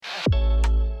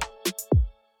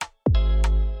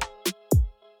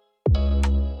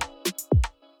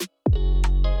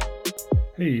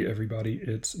Hey everybody,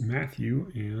 it's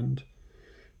Matthew, and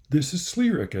this is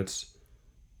Slee Ricketts.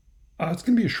 It's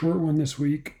going to be a short one this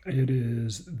week. It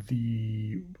is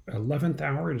the 11th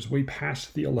hour. It is way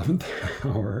past the 11th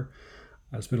hour.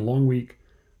 It's been a long week.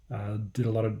 Did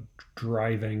a lot of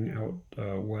driving out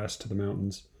west to the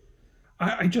mountains.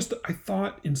 I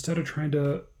thought instead of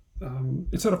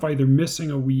either missing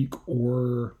a week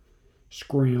or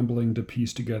scrambling to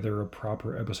piece together a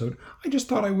proper episode, I just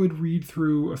thought I would read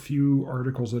through a few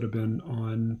articles that have been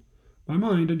on my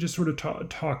mind and just sort of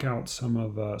talk out some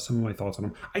of my thoughts on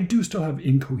them. I do still have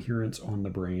incoherence on the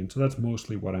brain, so that's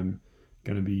mostly what I'm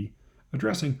going to be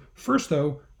addressing. First,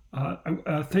 though,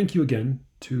 thank you again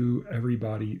to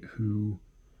everybody who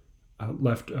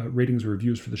left ratings and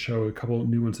reviews for the show. A couple of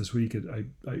new ones this week. I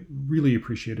really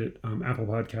appreciate it. Apple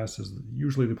Podcasts is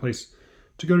usually the place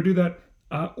to go to do that.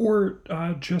 Or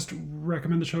just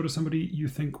recommend the show to somebody you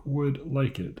think would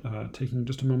like it. Taking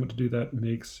just a moment to do that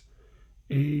makes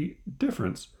a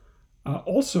difference.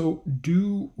 Also,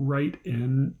 do write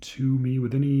in to me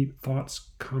with any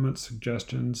thoughts, comments,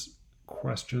 suggestions,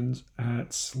 questions at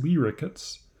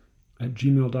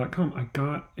sleerickets@gmail.com. I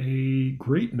got a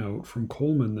great note from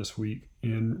Coleman this week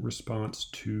in response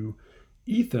to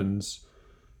Ethan's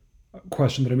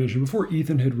question that I mentioned before.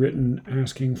 Ethan had written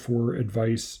asking for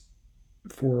advice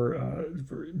for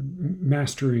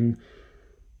mastering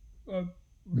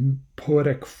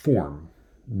poetic form,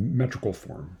 metrical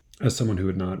form, as someone who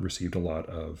had not received a lot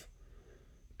of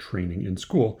training in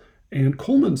school. And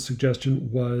Coleman's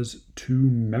suggestion was to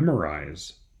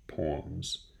memorize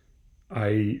poems.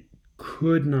 I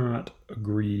could not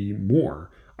agree more.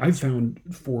 I've found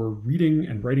for reading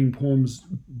and writing poems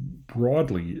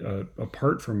broadly,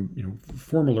 apart from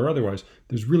formal or otherwise,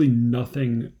 there's really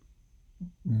nothing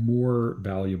more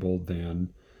valuable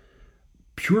than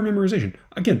pure memorization.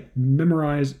 Again,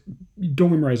 don't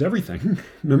memorize everything.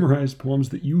 Memorize poems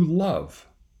that you love.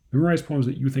 Memorize poems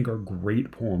that you think are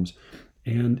great poems,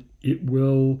 and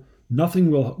nothing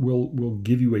will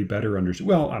give you a better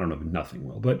understanding. Well, I don't know if nothing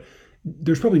will, but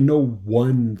there's probably no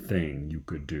one thing you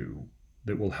could do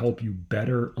that will help you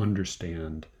better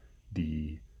understand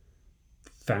the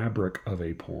fabric of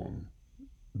a poem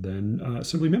than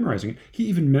simply memorizing it. He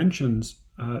even mentions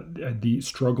the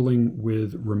struggling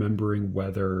with remembering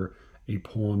whether a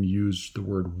poem used the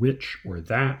word which or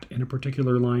that in a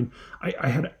particular line. I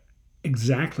had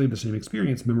exactly the same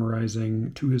experience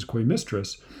memorizing To His Coy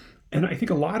Mistress. And I think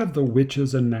a lot of the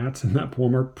whiches and thats in that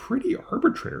poem are pretty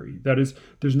arbitrary. That is,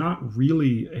 there's not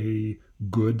really a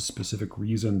good specific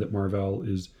reason that Marvell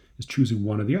is choosing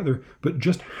one or the other, but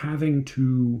just having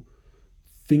to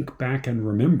think back and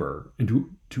remember and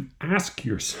to ask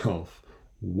yourself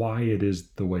why it is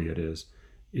the way it is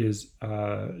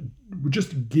would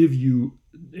just give you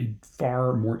a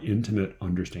far more intimate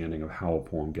understanding of how a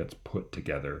poem gets put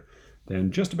together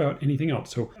than just about anything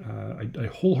else. So I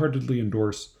wholeheartedly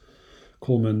endorse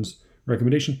Coleman's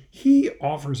recommendation. He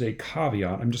offers a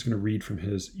caveat. I'm just going to read from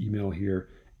his email here.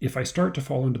 If I start to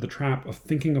fall into the trap of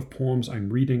thinking of poems I'm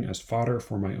reading as fodder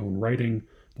for my own writing,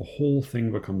 the whole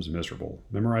thing becomes miserable.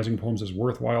 Memorizing poems is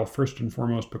worthwhile first and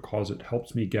foremost because it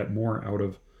helps me get more out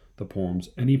of the poems.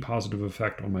 Any positive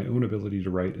effect on my own ability to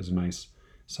write is a nice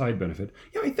side benefit.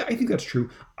 Yeah, I think that's true.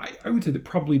 I would say that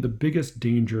probably the biggest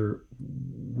danger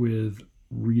with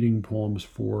reading poems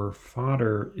for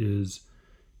fodder is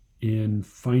in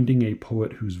finding a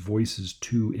poet whose voice is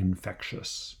too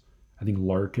infectious. I think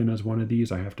Larkin is one of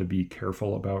these. I have to be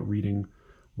careful about reading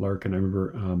Larkin. I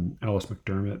remember Alice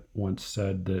McDermott once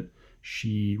said that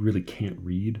she really can't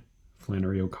read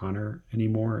Flannery O'Connor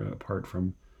anymore, apart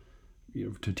from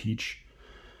to teach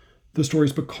the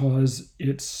stories, because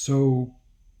it's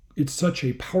such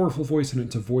a powerful voice, and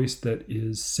it's a voice that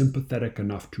is sympathetic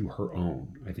enough to her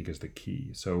own, I think, is the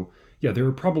key. So yeah, there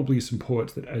are probably some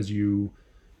poets that the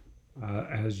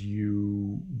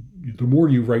more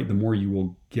you write, the more you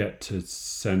will get to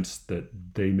sense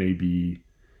that they may be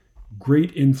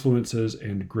great influences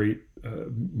and great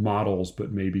models,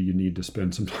 but maybe you need to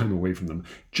spend some time away from them.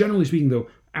 Generally speaking, though,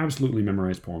 absolutely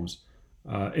memorize poems.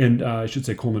 And I should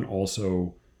say Coleman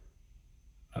also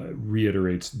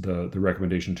reiterates the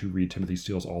recommendation to read Timothy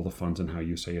Steele's All the Funds and How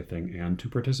You Say a Thing and to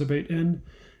participate in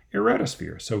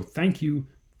Erratosphere. So thank you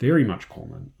very much,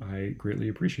 Coleman. I greatly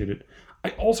appreciate it. I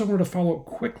also wanted to follow up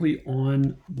quickly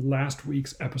on last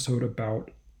week's episode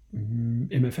about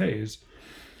MFAs,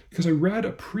 because I read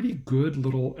a pretty good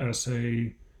little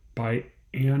essay by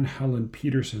Anne Helen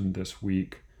Peterson this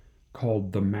week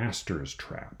called The Master's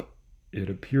Trap. It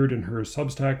appeared in her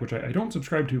Substack, which I don't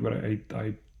subscribe to, but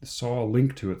I saw a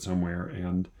link to it somewhere,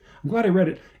 and I'm glad I read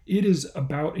it. It is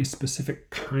about a specific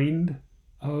kind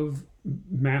of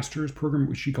master's program,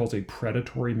 which she calls a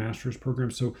predatory master's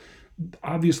program. So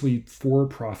obviously,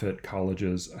 for-profit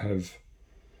colleges have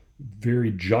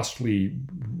very justly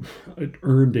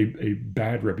earned a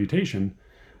bad reputation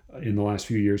in the last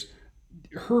few years.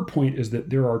 Her point is that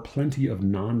there are plenty of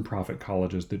nonprofit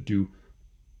colleges that do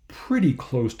pretty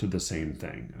close to the same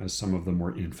thing as some of the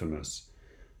more infamous.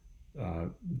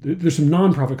 There's some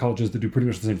nonprofit colleges that do pretty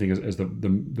much the same thing as the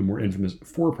more infamous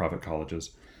for-profit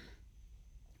colleges.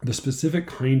 The specific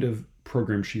kind of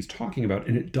program she's talking about,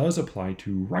 and it does apply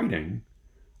to writing.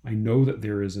 I know that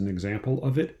there is an example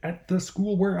of it at the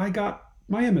school where I got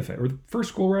my MFA, or the first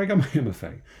school where I got my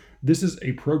MFA. This is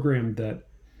a program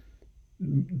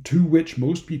to which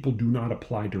most people do not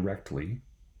apply directly,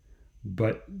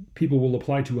 but people will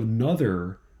apply to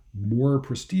another more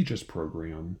prestigious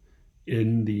program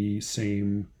in the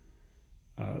same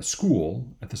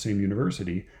school at the same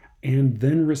university, and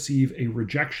then receive a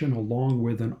rejection along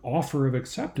with an offer of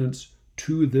acceptance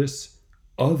to this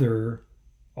other,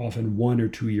 often 1 or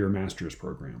 2 year master's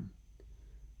program.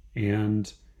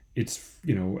 And it's,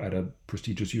 at a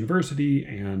prestigious university,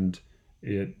 and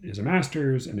it is a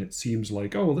master's, and it seems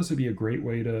like, oh, well, this would be a great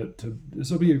way this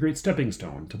will be a great stepping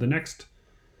stone to the next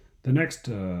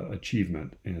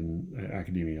achievement in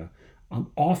academia.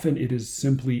 Often it is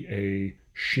simply a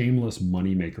shameless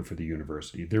moneymaker for the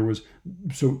university.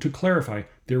 So to clarify,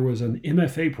 there was an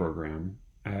MFA program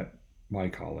at my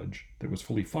college that was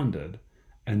fully funded,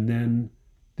 and then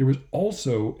there was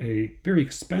also a very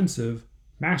expensive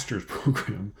master's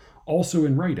program, also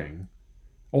in writing,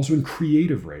 also in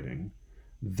creative writing,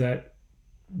 that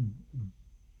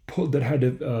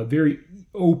had very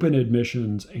open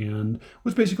admissions and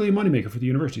was basically a moneymaker for the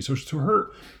university. So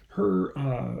her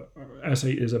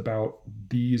essay is about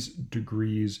these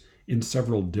degrees in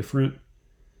several different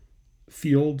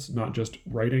fields, not just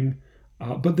writing.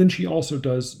 But then she also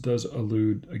does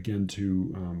allude again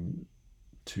to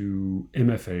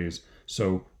MFAs.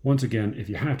 So once again, if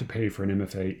you have to pay for an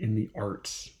MFA in the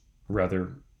arts,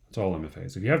 rather, it's all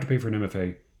MFAs. If you have to pay for an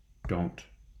MFA, don't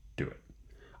do it.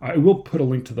 I will put a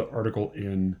link to the article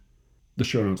in the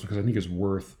show notes because I think it's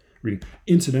worth reading.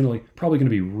 Incidentally, probably going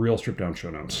to be real stripped down show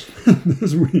notes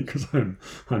this week because I'm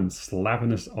slapping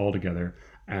this all together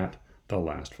at the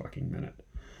last fucking minute.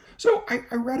 So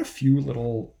I read a few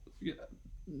little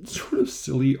sort of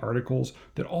silly articles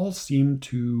that all seem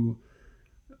to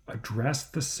address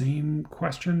the same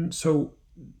question. So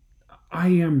I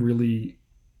am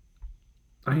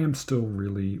still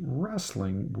really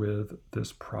wrestling with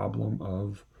this problem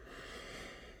of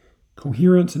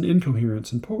coherence and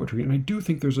incoherence in poetry, and I do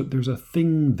think there's a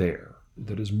thing there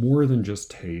that is more than just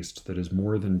taste, that is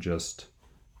more than just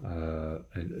as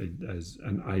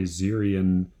an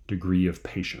Eiserian degree of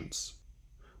patience.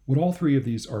 What all three of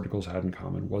these articles had in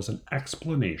common was an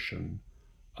explanation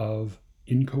of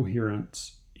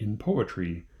incoherence in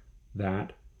poetry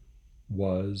that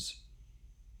was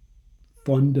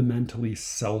fundamentally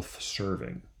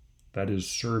self-serving. That is,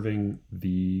 serving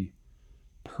the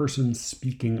person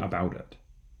speaking about it,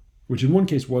 which in one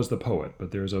case was the poet,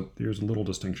 but there's a little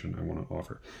distinction I want to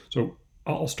offer. So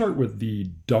I'll start with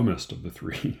the dumbest of the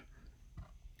three.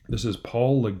 This is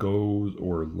Paul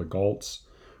Legault's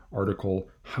article,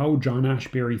 How John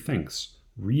Ashbery Thinks,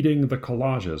 Reading the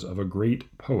Collages of a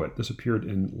Great Poet. This appeared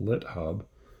in LitHub.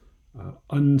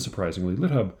 Unsurprisingly,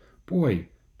 LitHub, boy,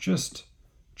 just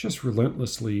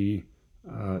relentlessly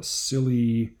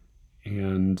silly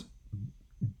and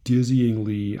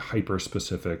dizzyingly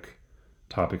hyper-specific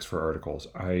topics for articles.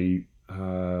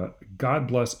 God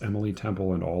bless Emily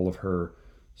Temple and all of her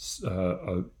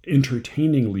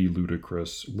entertainingly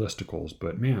ludicrous listicles,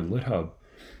 but man, LitHub,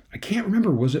 I can't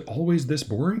remember, was it always this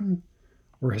boring?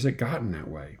 Or has it gotten that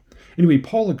way? Anyway,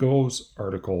 Paul Legault's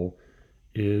article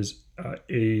is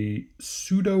a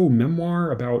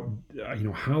pseudo-memoir about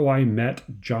how I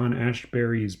met John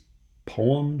Ashbery's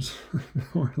poems,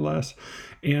 more or less.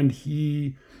 And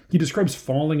he describes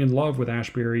falling in love with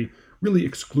Ashbery really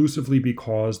exclusively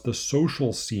because the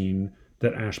social scene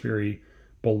that Ashbery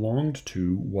belonged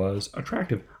to was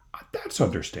attractive. That's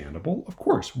understandable. Of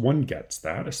course, one gets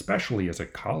that, especially as a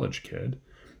college kid.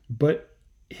 But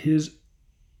his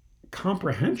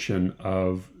comprehension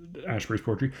of Ashbery's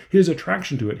poetry, his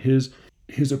attraction to it,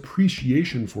 his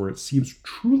appreciation for it seems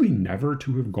truly never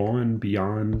to have gone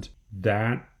beyond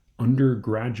that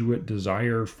undergraduate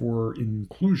desire for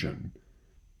inclusion.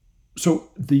 So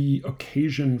the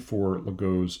occasion for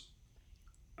Legault's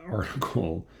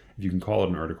article, if you can call it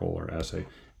an article or essay,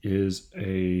 is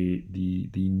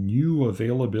the new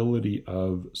availability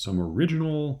of some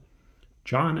original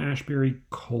John Ashbery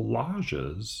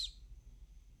collages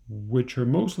which are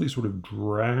mostly sort of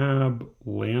drab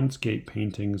landscape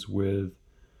paintings with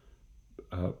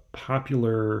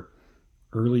popular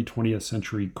early 20th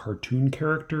century cartoon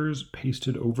characters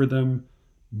pasted over them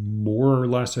more or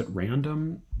less at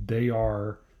random. They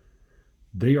are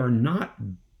not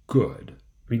good.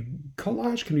 I mean,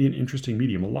 collage can be an interesting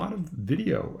medium. A lot of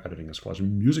video editing is collage.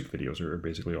 Music videos are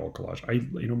basically all collage.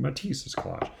 Matisse is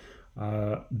collage.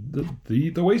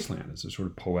 The Wasteland is a sort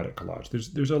of poetic collage.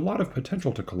 There's a lot of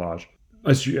potential to collage.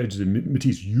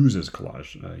 Matisse uses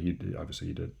collage. He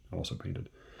did also painted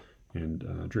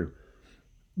and drew.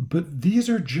 But these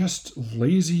are just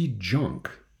lazy junk.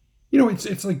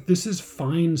 It's like, this is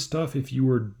fine stuff if you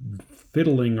were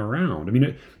fiddling around. I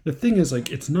mean, the thing is, like,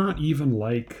 it's not even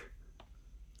like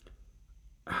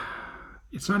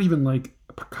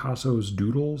Picasso's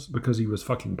doodles, because he was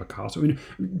fucking Picasso. I mean,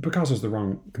 Picasso's the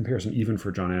wrong comparison even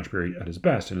for John Ashbery at his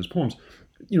best in his poems.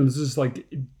 This is like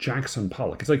Jackson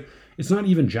Pollock. It's not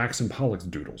even Jackson Pollock's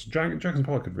doodles. Jackson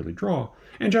Pollock could really draw,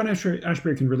 and John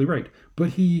Ashbery can really write, but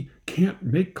he can't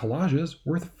make collages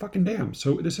worth a fucking damn.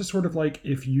 So this is sort of like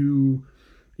if you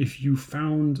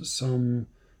found some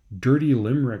dirty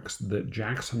limericks that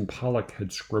Jackson Pollock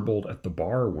had scribbled at the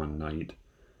bar one night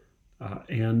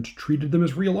and treated them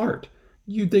as real art.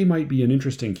 They might be an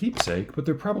interesting keepsake, but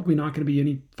they're probably not going to be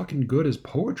any fucking good as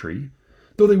poetry.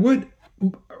 Though they would,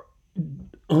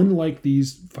 unlike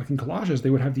these fucking collages, they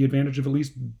would have the advantage of at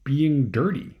least being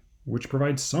dirty, which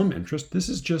provides some interest. This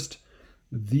is just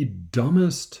the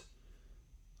dumbest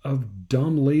of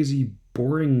dumb, lazy,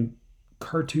 boring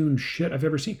cartoon shit I've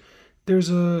ever seen. There's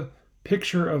a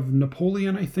picture of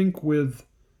Napoleon, I think, with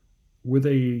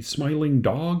a smiling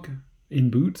dog in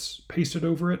boots pasted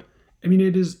over it. I mean,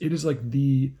 it is like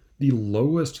the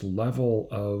lowest level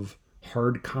of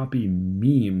hard copy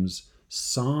memes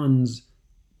sans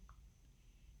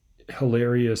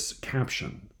hilarious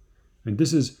caption. And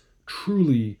this is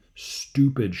truly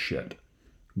stupid shit.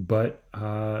 But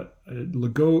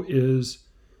Legault is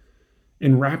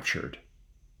enraptured.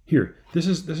 Here, this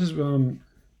is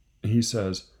he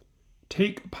says,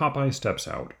 take Popeye Steps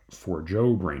Out for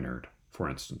Joe Brainerd, for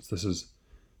instance. This is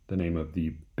the name of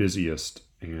the busiest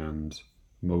and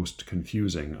most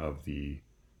confusing of the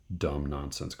dumb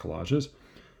nonsense collages.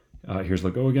 Here's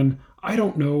Legault again. I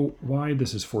don't know why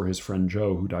this is for his friend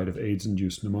Joe, who died of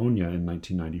AIDS-induced pneumonia in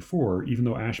 1994, even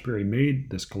though Ashbery made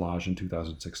this collage in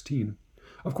 2016.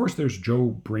 Of course, there's Joe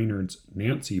Brainerd's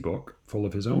Nancy book, full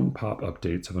of his own pop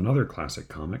updates of another classic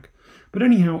comic. But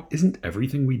anyhow, isn't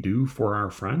everything we do for our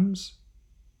friends?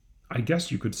 I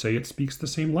guess you could say it speaks the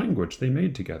same language they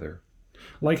made together.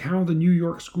 Like how the New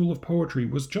York School of Poetry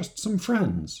was just some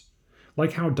friends.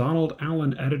 Like how Donald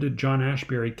Allen edited John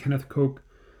Ashbery, Kenneth Koch,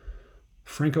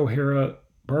 Frank O'Hara,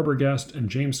 Barbara Guest, and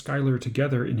James Schuyler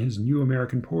together in his New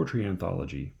American Poetry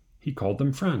anthology. He called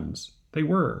them friends. They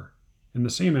were. In the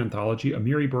same anthology,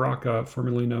 Amiri Baraka,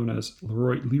 formerly known as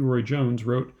Leroy Jones,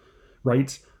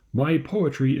 writes, "My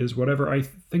poetry is whatever I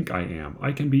think I am.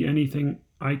 I can be anything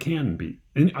I can be.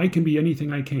 And I can be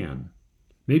anything I can.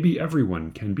 Maybe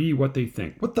everyone can be what they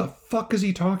think." What the fuck is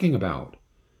he talking about?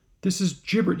 This is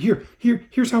gibberish.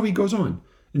 Here's how he goes on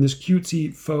in this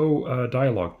cutesy faux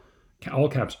dialogue. All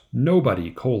caps, nobody,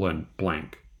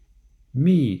 blank.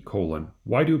 Me,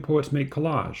 why do poets make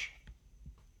collage?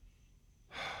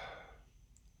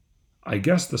 I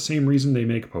guess the same reason they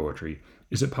make poetry.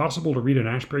 Is it possible to read an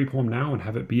Ashbery poem now and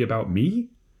have it be about me?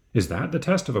 Is that the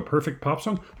test of a perfect pop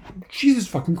song? Jesus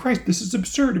fucking Christ, this is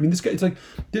absurd. I mean,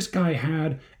 this guy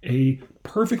had a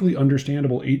perfectly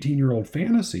understandable 18-year-old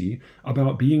fantasy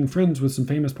about being friends with some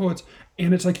famous poets,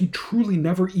 and it's like he truly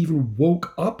never even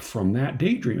woke up from that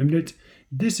daydream. I mean,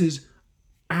 this is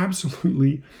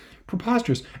absolutely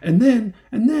preposterous. And then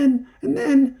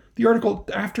the article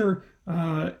after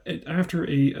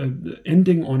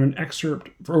ending on an excerpt,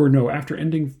 after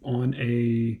ending on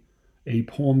a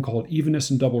poem called Evenness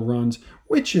and Double Runs,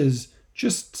 which is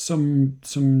just some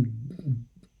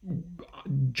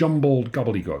jumbled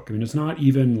gobbledygook. I mean, it's not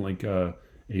even like a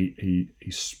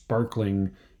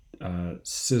sparkling,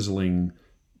 sizzling,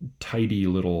 tidy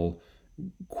little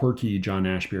quirky John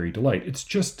Ashbery delight. It's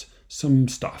just some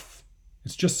stuff.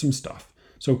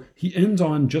 So he ends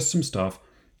on just some stuff.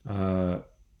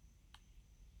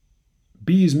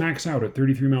 Bees max out at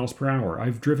 33 miles per hour.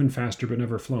 I've driven faster but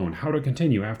never flown. How to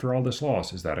continue after all this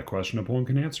loss? Is that a question a poem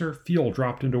can answer? Fuel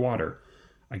dropped into water.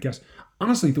 I guess,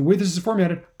 honestly, the way this is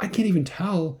formatted, I can't even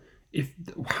tell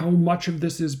how much of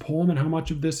this is poem and how much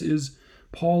of this is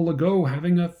Paul Legault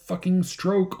having a fucking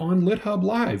stroke on LitHub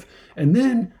Live. And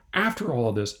then, after all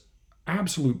of this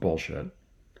absolute bullshit,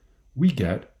 we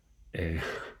get an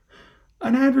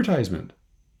advertisement.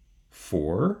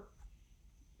 for,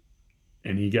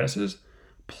 any guesses?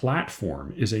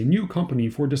 Platform is a new company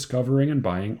for discovering and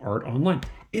buying art online.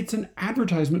 It's an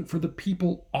advertisement for the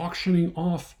people auctioning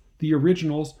off the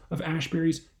originals of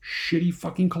Ashbery's shitty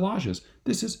fucking collages.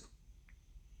 This is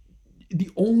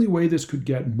the only way this could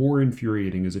get more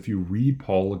infuriating is if you read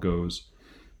Paul Legaux's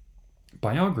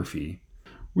biography,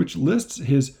 which lists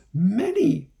his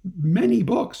many, many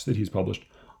books that he's published.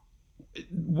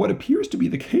 What appears to be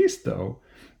the case, though,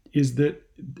 is that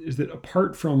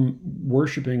apart from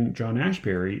worshiping John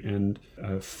Ashbery and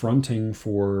fronting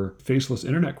for faceless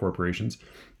internet corporations,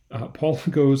 Paul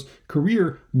Legaux's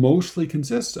career mostly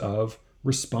consists of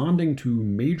responding to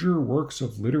major works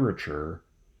of literature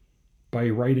by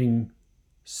writing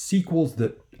sequels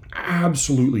that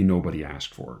absolutely nobody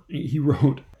asked for. He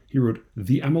wrote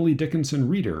The Emily Dickinson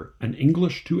Reader, an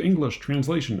English-to-English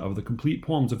translation of the complete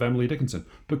poems of Emily Dickinson,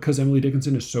 because Emily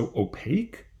Dickinson is so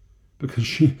opaque, because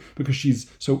she's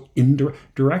so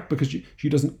indirect, because she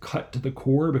doesn't cut to the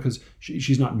core, because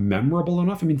she's not memorable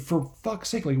enough. I mean, for fuck's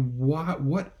sake, like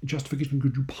what justification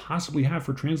could you possibly have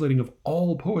for translating of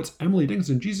all poets Emily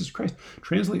Dickinson? Jesus Christ,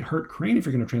 translate Hart Crane if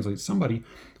you're going to translate somebody.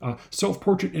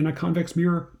 Self-Portrait in a Convex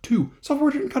Mirror 2.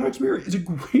 Self-Portrait in a Convex Mirror is a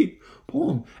great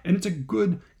poem, and it's a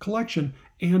good collection,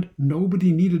 and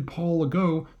nobody needed Paul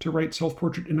Legault to write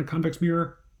Self-Portrait in a Convex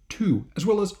Mirror 2, as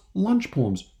well as Lunch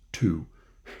Poems 2.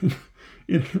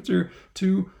 In answer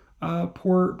to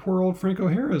poor old Frank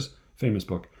O'Hara's famous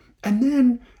book. And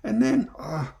then,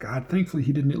 oh God, thankfully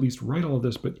he didn't at least write all of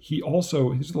this, but he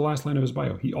also, here's the last line of his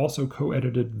bio, he also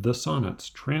co-edited The Sonnets,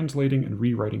 translating and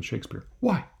rewriting Shakespeare.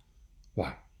 Why?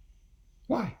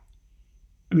 I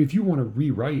mean, if you want to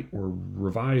rewrite or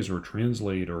revise or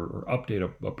translate or update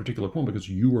a particular poem because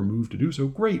you were moved to do so,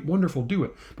 great, wonderful, do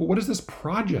it. But what is this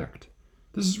project?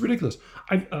 This is ridiculous.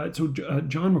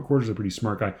 John McWhorter is a pretty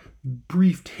smart guy.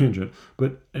 Brief tangent,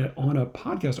 but on a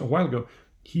podcast a while ago,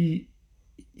 he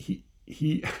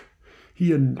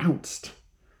announced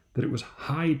that it was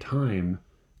high time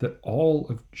that all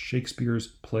of Shakespeare's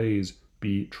plays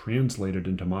be translated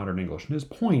into modern English. And his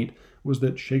point was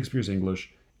that Shakespeare's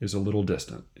English is a little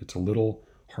distant. It's a little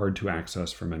hard to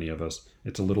access for many of us.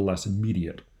 It's a little less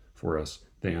immediate for us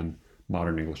than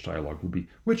modern English dialogue would be,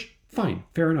 which, fine,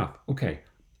 fair enough, okay.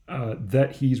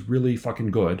 That he's really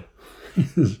fucking good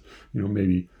is,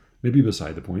 maybe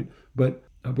beside the point. But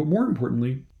more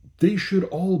importantly, they should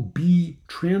all be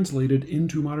translated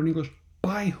into modern English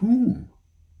by whom?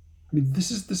 I mean, this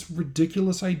is this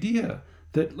ridiculous idea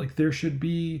that like there should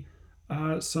be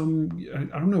a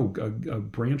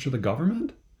branch of the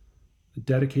government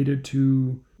dedicated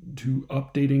to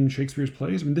updating Shakespeare's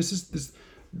plays. I mean,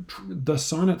 the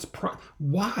sonnets.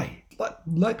 Why?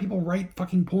 Let people write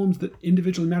fucking poems that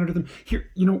individually matter to them. Here,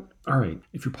 all right,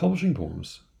 if you're publishing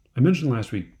poems, I mentioned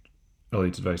last week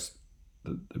Eliot's advice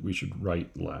that we should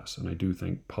write less, and I do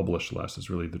think publish less is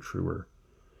really the truer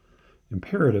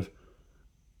imperative.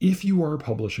 If you are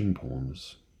publishing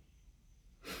poems,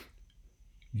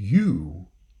 you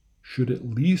should at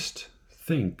least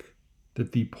think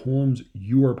that the poems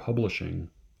you are publishing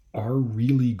are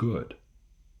really good.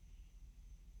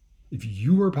 If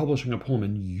you are publishing a poem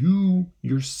and you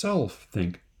yourself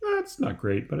think, that's not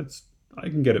great, but I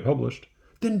can get it published,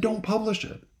 then don't publish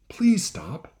it. Please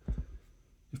stop.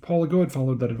 If Paul Legault had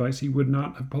followed that advice, he would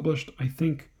not have published, I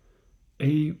think,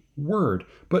 a word.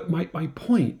 But my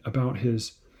point about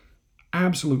his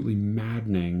absolutely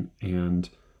maddening and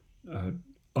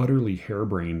utterly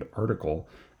harebrained article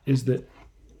is that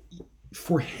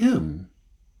for him,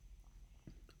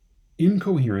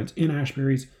 incoherence in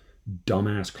Ashbery's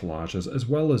dumbass collages, as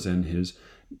well as in his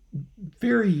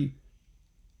very,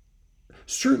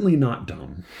 certainly not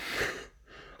dumb,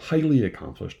 highly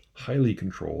accomplished, highly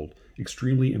controlled,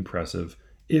 extremely impressive,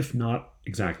 if not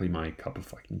exactly my cup of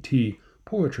fucking tea,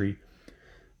 poetry,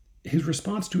 his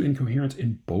response to incoherence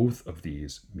in both of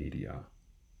these media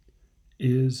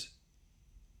is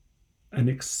an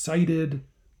excited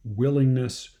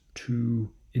willingness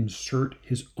to insert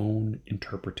his own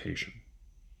interpretation.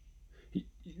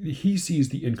 He sees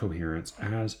the incoherence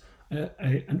as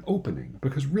an opening,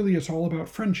 because really it's all about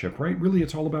friendship, right? Really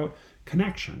it's all about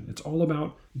connection. It's all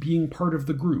about being part of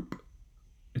the group.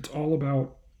 It's all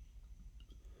about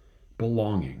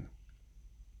belonging.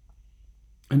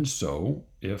 And so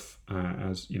if,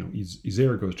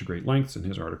 Isaiah goes to great lengths in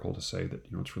his article to say that,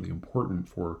 it's really important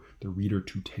for the reader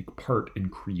to take part in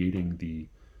creating the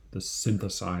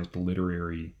synthesized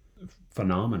literary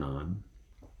phenomenon.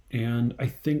 And I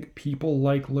think people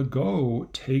like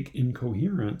Legault take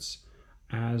incoherence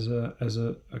as a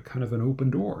kind of an open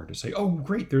door to say, oh,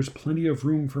 great, there's plenty of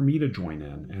room for me to join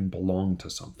in and belong to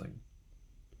something.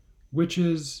 which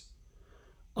is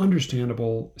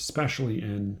understandable, especially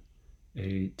in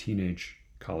a teenage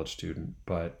college student,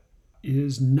 but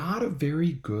is not a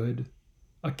very good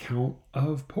account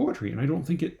of poetry. And I don't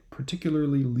think it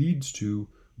particularly leads to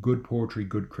good poetry,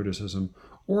 good criticism,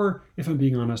 or, if I'm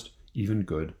being honest, even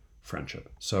good friendship.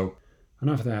 So,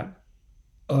 enough of that.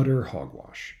 Utter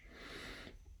hogwash.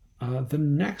 The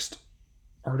next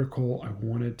article I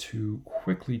wanted to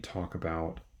quickly talk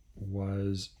about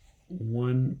was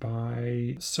one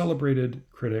by celebrated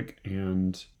critic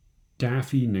and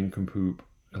daffy nincompoop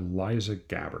Eliza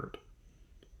Gabbard.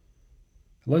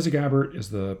 Eliza Gabbard is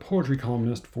the poetry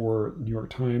columnist for New York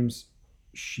Times.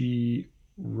 She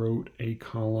wrote a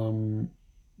column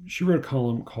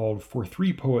called "For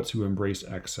Three Poets Who Embrace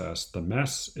Excess, the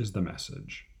Mess is the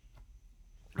Message."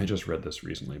 I just read this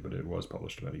recently, but it was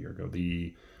published about a year ago.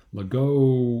 The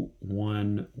Legault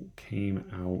one came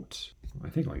out, I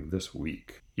think, like this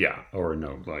week. Yeah, or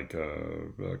no, like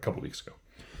a couple weeks ago.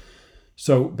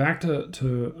 So back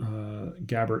to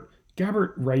Gabbard.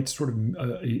 Gabbard writes sort of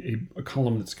a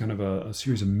column that's kind of a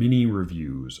series of mini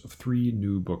reviews of 3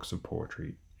 new books of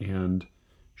poetry. And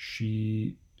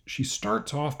she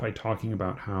starts off by talking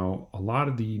about how a lot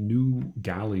of the new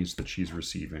galleys that she's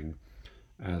receiving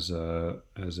as a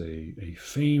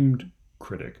famed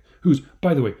critic, who's,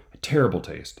 by the way, a terrible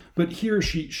taste. But here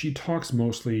she talks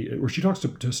mostly, or she talks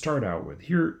to start out with.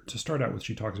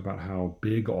 She talks about how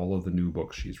big all of the new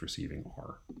books she's receiving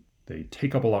are. They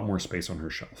take up a lot more space on her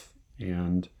shelf.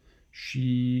 And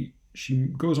she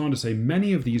goes on to say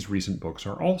many of these recent books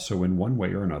are also in one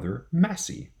way or another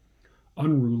messy,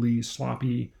 unruly,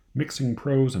 sloppy, mixing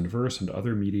prose and verse and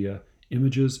other media,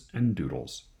 images and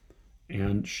doodles.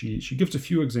 And she gives a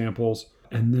few examples,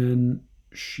 and then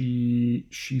she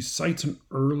cites an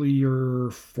earlier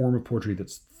form of poetry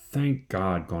that's, thank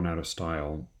God, gone out of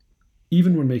style.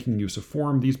 Even when making use of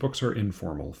form, these books are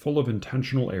informal, full of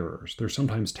intentional errors. They're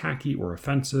sometimes tacky or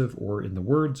offensive, or in the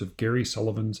words of Gary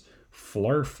Sullivan's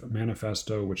Flarf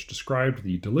Manifesto, which described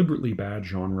the deliberately bad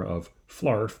genre of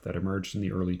flarf that emerged in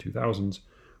the early 2000s,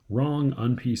 wrong,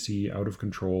 un-PC, out of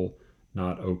control,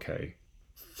 not okay.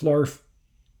 Flarf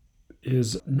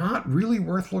is not really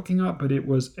worth looking up, but it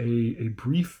was a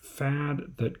brief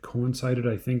fad that coincided,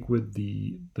 I think, with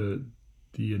the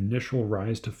initial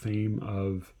rise to fame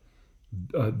of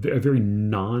a very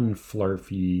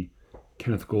non-flarfy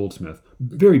Kenneth Goldsmith.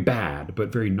 Very bad,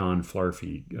 but very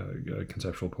non-flarfy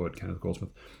conceptual poet Kenneth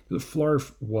Goldsmith. The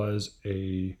flarf was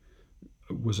a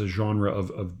genre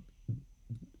of,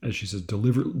 as she says,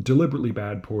 deliberately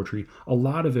bad poetry. A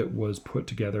lot of it was put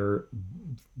together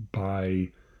by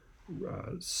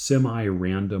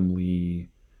semi-randomly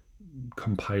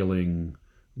compiling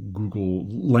Google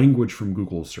language from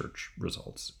Google search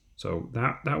results. So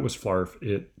that was flarf.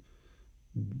 It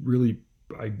really,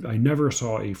 I never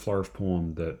saw a flarf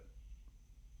poem that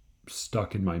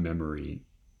stuck in my memory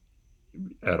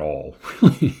at all.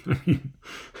 Really,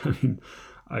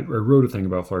 I wrote a thing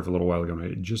about flarf a little while ago, and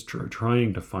I just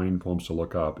trying to find poems to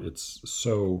look up. It's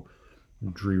so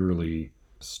drearily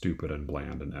stupid and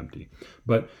bland and empty.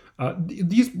 But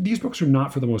these books are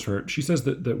not, for the most part. She says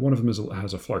that one of them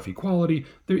has a flarfy quality.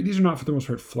 These are not, for the most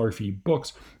part, flarfy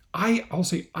books. I'll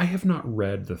say I have not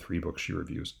read the 3 books she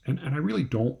reviews, and I really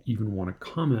don't even want to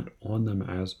comment on them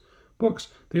as books.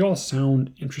 They all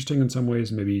sound interesting in some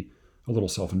ways, maybe a little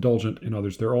self-indulgent in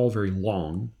others. They're all very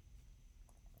long,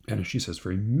 and as she says,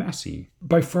 very messy.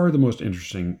 By far the most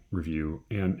interesting review,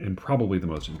 and probably the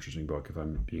most interesting book, if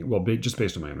I'm being, well, just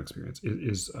based on my own experience,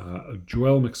 is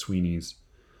Joelle McSweeney's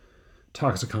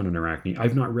Toxicon and Arachne.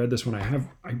 I've not read this one.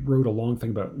 I wrote a long thing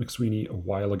about McSweeney a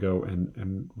while ago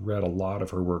and read a lot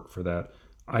of her work for that.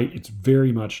 It's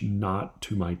very much not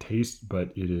to my taste,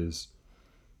 but it is,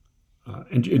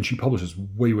 and she publishes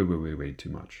way too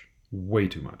much. Way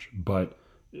too much. But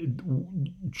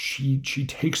she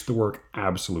takes the work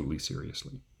absolutely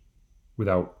seriously,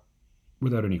 without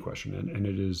any question. And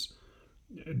it is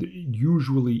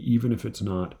usually, even if it's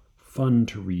not fun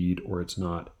to read or it's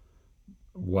not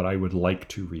what I would like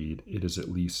to read, it is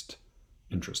at least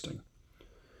interesting.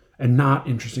 And not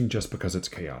interesting just because it's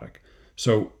chaotic.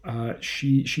 So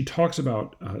she talks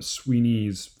about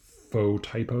Sweeney's faux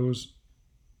typos.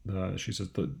 She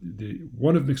says the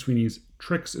one of McSweeney's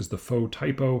tricks is the faux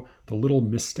typo, the little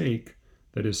mistake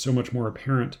that is so much more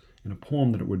apparent in a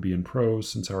poem than it would be in prose,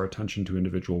 since our attention to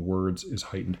individual words is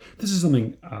heightened. This is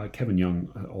something Kevin Young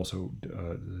also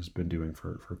has been doing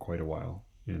for quite a while.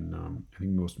 I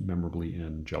think most memorably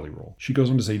in Jelly Roll. She goes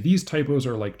on to say, these typos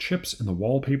are like chips in the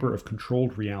wallpaper of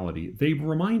controlled reality. They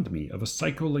remind me of a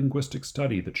psycholinguistic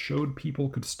study that showed people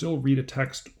could still read a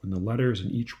text when the letters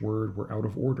in each word were out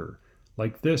of order,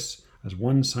 like this, as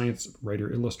one science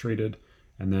writer illustrated.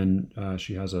 And then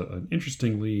she has an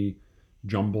interestingly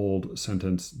jumbled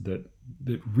sentence that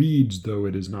reads, though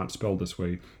it is not spelled this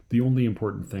way, the only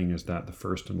important thing is that the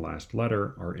first and last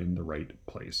letter are in the right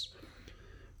place.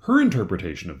 Her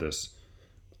interpretation of this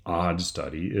odd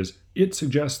study is it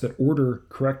suggests that order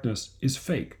correctness is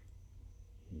fake.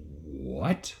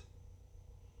 What?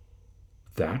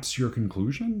 That's your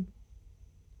conclusion?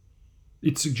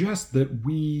 It suggests that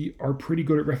we are pretty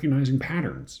good at recognizing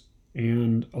patterns,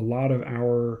 and a lot of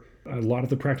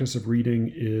the practice of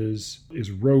reading is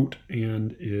rote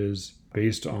and is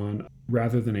based on,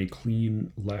 rather than a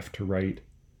clean left to right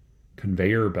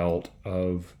conveyor belt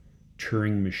of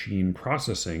Turing machine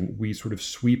processing, we sort of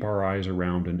sweep our eyes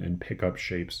around and pick up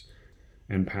shapes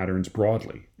and patterns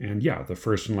broadly. And yeah, the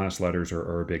first and last letters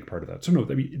are a big part of that. So no,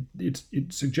 I mean, it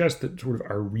suggests that sort of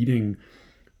our reading,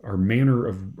 our manner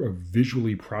of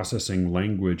visually processing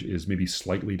language is maybe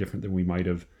slightly different than we might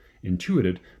have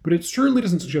intuited, but it certainly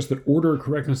doesn't suggest that order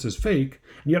correctness is fake.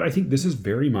 And yet I think this is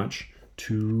very much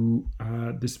serves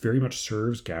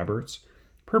Gabert's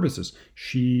purposes.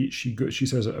 She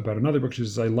says about another book, she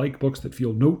says, I like books that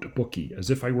feel notebooky, as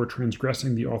if I were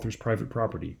transgressing the author's private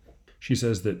property. She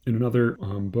says that in another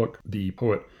book, the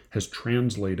poet has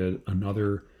translated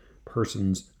another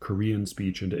person's Korean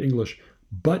speech into English,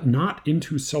 but not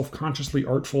into self-consciously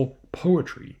artful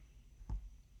poetry,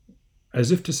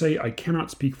 as if to say, I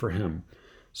cannot speak for him.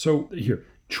 So here,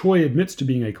 Choi admits to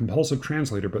being a compulsive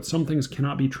translator, but some things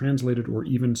cannot be translated or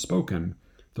even spoken.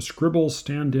 The scribbles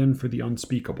stand in for the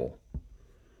unspeakable.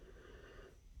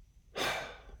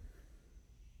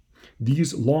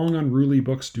 These long, unruly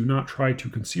books do not try to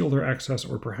conceal their excess,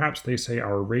 or perhaps they say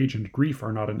our rage and grief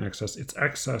are not an excess. It's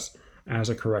excess as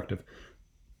a corrective.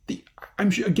 I'm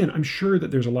sure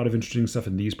that there's a lot of interesting stuff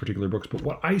in these particular books, but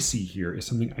what I see here is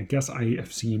something I guess I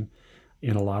have seen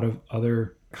in a lot of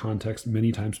other contexts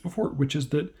many times before, which is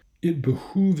that it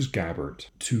behooves Gabert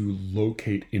to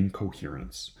locate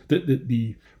incoherence, that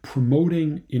the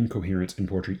promoting incoherence in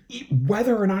poetry,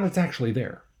 whether or not it's actually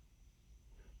there,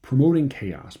 promoting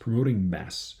chaos, promoting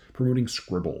mess, promoting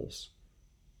scribbles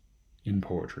in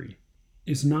poetry,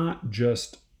 is not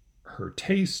just her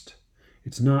taste,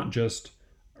 it's not just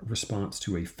a response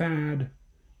to a fad,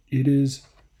 it is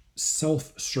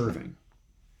self-serving,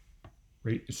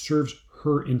 right? It serves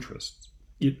her interests.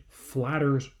 It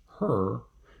flatters her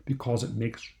because it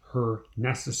makes her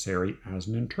necessary as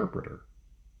an interpreter,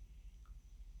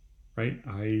 right?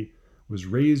 I was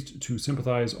raised to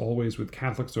sympathize always with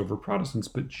Catholics over Protestants,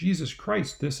 but Jesus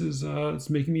Christ, this is it's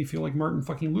making me feel like Martin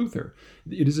fucking Luther.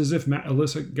 It is as if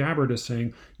Alyssa Gabbard is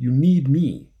saying, you need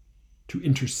me to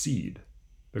intercede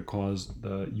because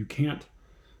you can't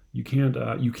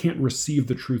receive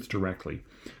the truth directly.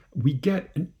 We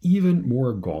get an even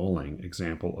more galling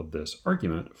example of this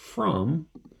argument from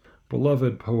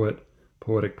beloved poet,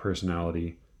 poetic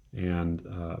personality, and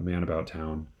man about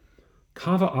town,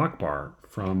 Kaveh Akbar,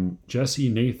 from Jesse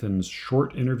Nathan's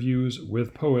Short Interviews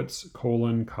with Poets,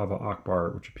 Kaveh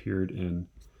Akbar, which appeared in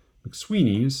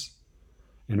McSweeney's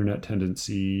Internet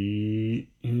Tendency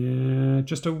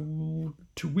just a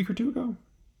week or two ago.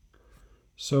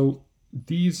 So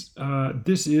this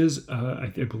is, I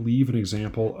believe, an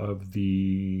example of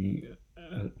the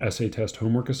essay test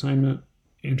homework assignment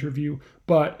interview,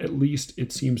 but at least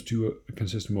it seems to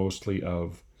consist mostly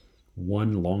of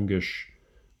one longish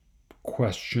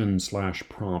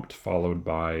question/prompt followed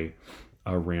by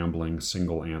a rambling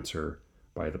single answer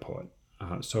by the poet.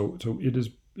 So it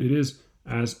is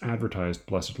as advertised,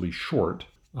 blessedly short,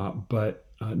 but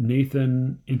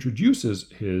Nathan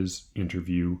introduces his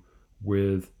interview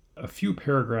with a few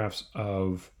paragraphs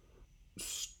of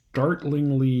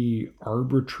startlingly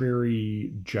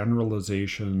arbitrary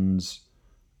generalizations,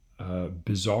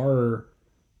 bizarre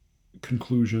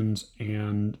conclusions,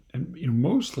 and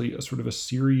mostly a sort of a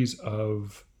series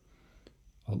of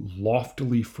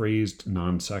loftily phrased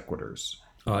non sequiturs.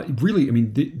 Really, I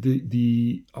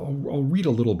mean, I'll read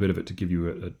a little bit of it to give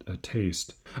you a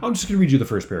taste. I'm just going to read you the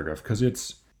first paragraph because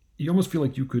you almost feel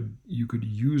like you could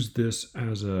use this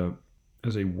as a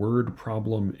word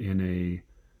problem in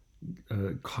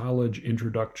a college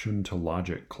introduction to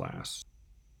logic class.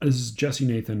 This is Jesse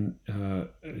Nathan,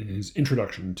 his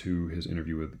introduction to his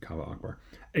interview with Kaveh Akbar.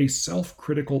 A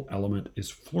self-critical element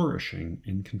is flourishing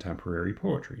in contemporary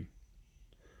poetry.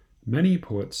 Many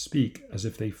poets speak as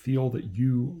if they feel that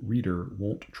you, reader,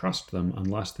 won't trust them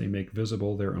unless they make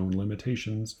visible their own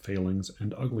limitations, failings,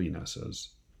 and uglinesses.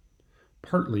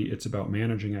 Partly it's about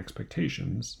managing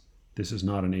expectations. This is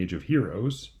not an age of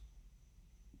heroes.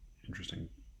 Interesting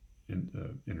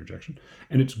interjection.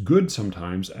 And it's good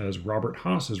sometimes, as Robert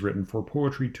Haas has written, for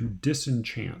poetry to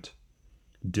disenchant,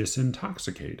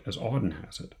 disintoxicate, as Auden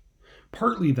has it.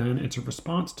 Partly, then, it's a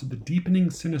response to the deepening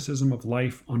cynicism of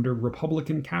life under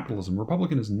Republican capitalism.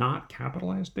 Republican is not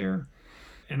capitalized there,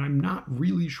 and I'm not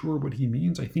really sure what he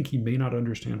means. I think he may not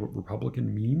understand what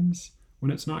Republican means when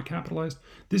it's not capitalized.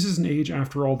 This is an age,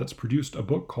 after all, that's produced a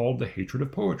book called The Hatred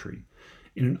of Poetry.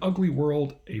 In an ugly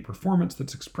world, a performance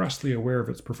that's expressly aware of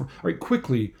its performance. All right,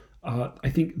 quickly, I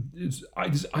think it's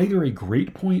either a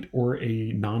great point or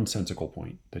a nonsensical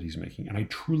point that he's making, and I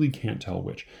truly can't tell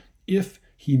which. If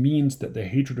he means that the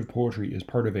hatred of poetry is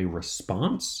part of a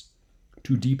response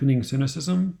to deepening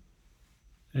cynicism,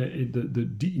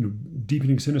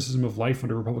 deepening cynicism of life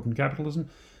under Republican capitalism,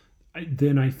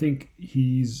 then I think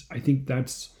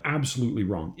that's absolutely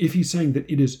wrong. If he's saying that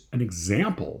it is an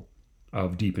example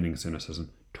of deepening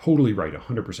cynicism, totally right,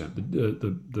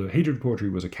 100%. The hatred of poetry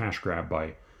was a cash grab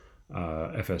by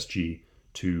FSG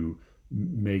to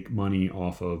make money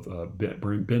off of Ben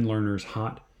Lerner's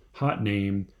hot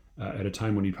name at a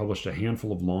time when he published a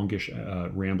handful of longish,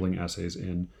 rambling essays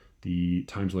in the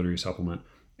Times Literary Supplement,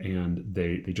 and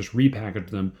they just repackaged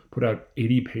them, put out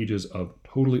 80 pages of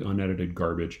totally unedited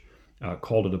garbage,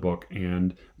 called it a book,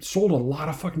 and sold a lot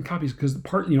of fucking copies because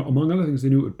among other things, they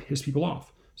knew it would piss people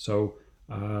off. So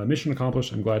mission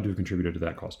accomplished. I'm glad to have contributed to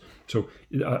that cause. So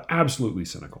absolutely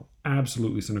cynical,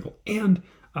 and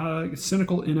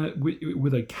cynical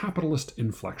with a capitalist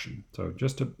inflection. So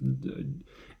just to,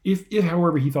 if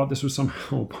however he thought this was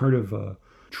somehow part of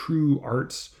true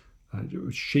art's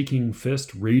shaking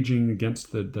fist raging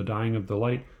against the dying of the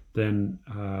light, then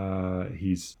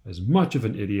he's as much of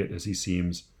an idiot as he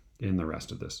seems in the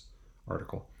rest of this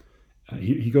article.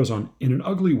 He goes on, in an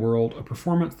ugly world, a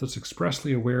performance that's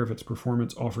expressly aware of its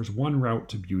performance offers one route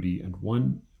to beauty, and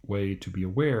one way to be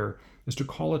aware is to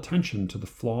call attention to the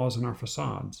flaws in our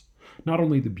facades. Not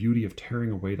only the beauty of tearing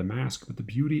away the mask, but the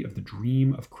beauty of the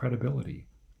dream of credibility.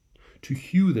 To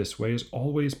hew this way is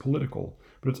always political,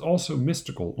 but it's also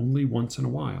mystical only once in a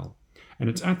while. And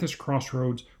it's at this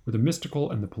crossroads where the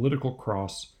mystical and the political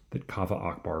cross that Kaveh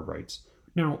Akbar writes.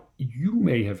 Now, you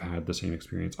may have had the same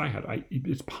experience I had.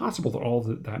 It's possible that all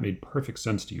of that made perfect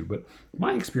sense to you, but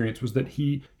my experience was that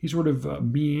he sort of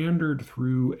meandered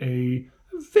through a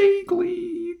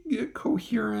vaguely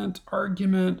coherent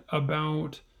argument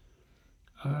about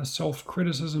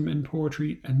self-criticism in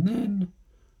poetry, and then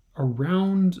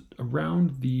around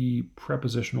the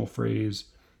prepositional phrase,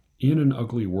 in an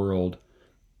ugly world,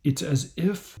 it's as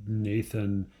if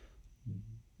Nathan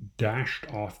dashed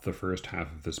off the first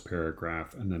half of this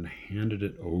paragraph and then handed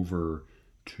it over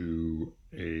to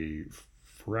a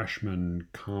freshman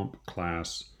comp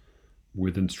class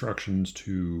with instructions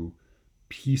to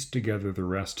piece together the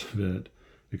rest of it,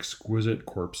 exquisite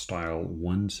corpse style,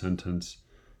 one sentence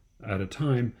at a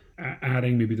time,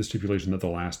 adding maybe the stipulation that the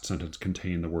last sentence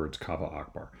contained the words Kaveh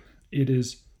Akbar. It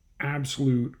is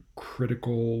absolute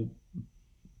critical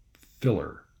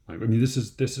filler. I mean, this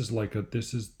has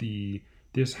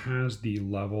the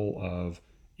level of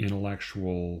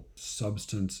intellectual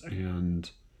substance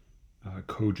and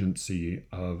cogency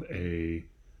of an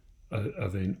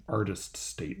artist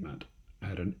statement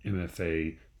at an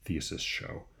MFA thesis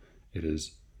show. It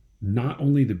is not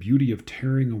only the beauty of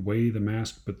tearing away the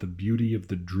mask, but the beauty of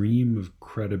the dream of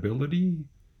credibility.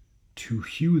 To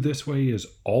hew this way is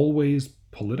always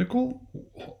political,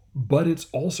 but it's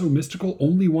also mystical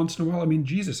only once in a while. I mean,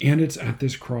 Jesus. And it's at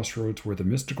this crossroads where the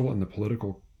mystical and the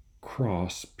political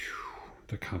cross,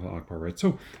 the Kaveh Akbar writes.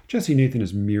 So Jesse Nathan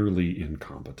is merely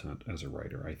incompetent as a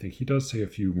writer. I think he does say a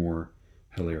few more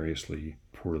hilariously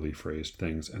poorly phrased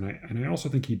things. And I also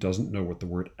think he doesn't know what the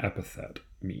word epithet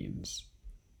means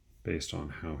based on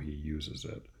how he uses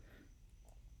it.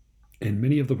 In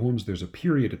many of the poems, there's a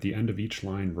period at the end of each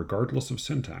line, regardless of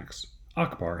syntax.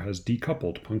 Akbar has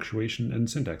decoupled punctuation and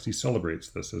syntax. He celebrates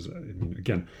this as,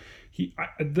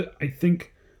 I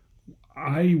think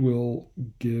I will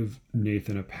give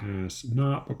Nathan a pass,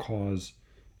 not because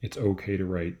it's okay to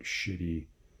write shitty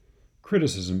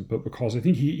criticism, but because I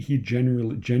think he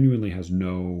genuinely has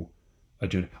no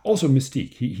agenda. Also,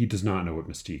 mystique. He does not know what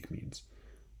mystique means.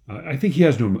 I think he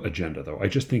has no agenda, though. I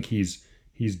just think he's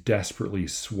desperately,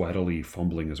 sweatily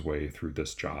fumbling his way through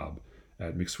this job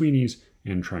at McSweeney's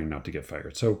and trying not to get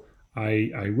fired. So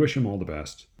I wish him all the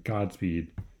best.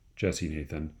 Godspeed, Jesse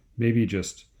Nathan. Maybe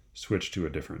just switch to a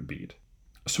different beat.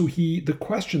 So the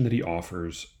question that he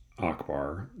offers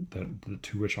Akbar,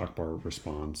 to which Akbar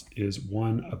responds, is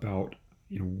one about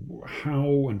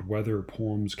how and whether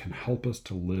poems can help us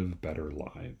to live better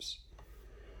lives.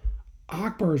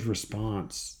 Akbar's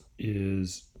response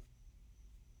is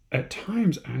at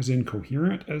times as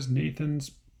incoherent as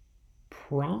Nathan's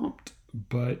prompt,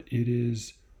 but it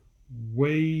is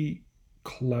way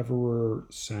cleverer,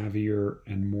 savvier,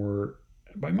 and more,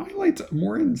 by my lights,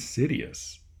 more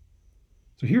insidious.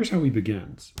 So here's how he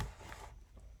begins.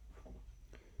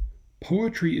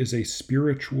 Poetry is a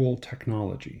spiritual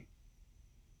technology.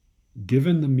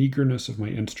 Given the meagerness of my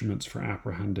instruments for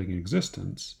apprehending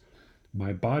existence,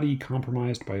 my body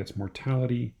compromised by its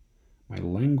mortality, my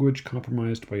language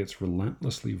compromised by its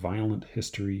relentlessly violent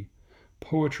history,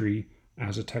 poetry,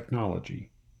 as a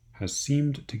technology, has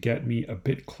seemed to get me a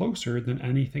bit closer than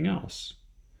anything else.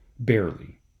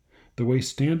 Barely. The way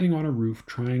standing on a roof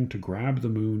trying to grab the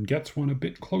moon gets one a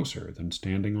bit closer than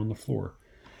standing on the floor.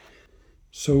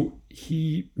 So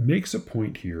he makes a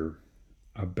point here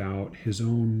about his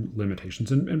own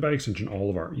limitations, and by extension, all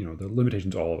of our, the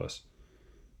limitations all of us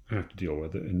have to deal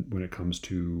with it when it comes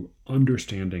to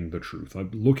understanding the truth, like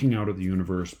looking out at the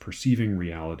universe, perceiving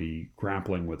reality,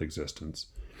 grappling with existence.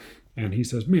 And he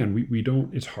says, man, we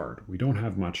don't, it's hard. We don't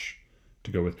have much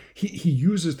to go with. He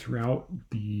uses throughout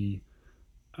his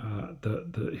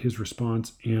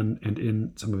response and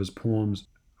in some of his poems,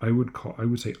 I would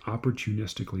say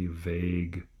opportunistically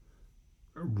vague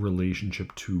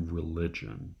relationship to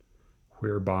religion,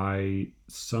 whereby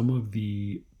some of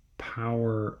the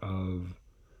power of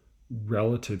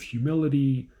relative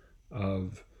humility,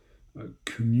 of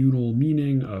communal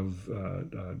meaning, of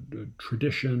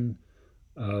tradition,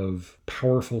 of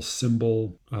powerful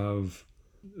symbol, of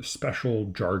special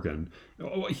jargon.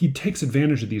 He takes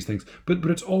advantage of these things, but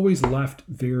it's always left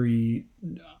very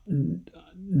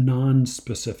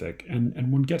non-specific,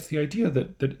 and one gets the idea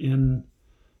that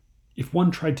if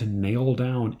one tried to nail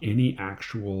down any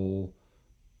actual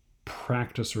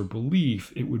practice or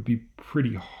belief, it would be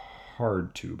pretty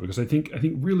hard to, because I think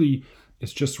really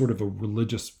it's just sort of a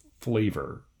religious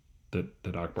flavor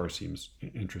that Akbar seems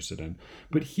interested in.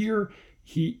 But here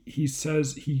he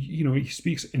says he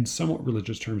speaks in somewhat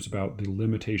religious terms about the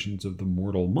limitations of the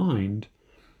mortal mind,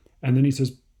 and then he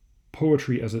says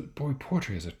poetry as a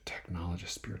technology,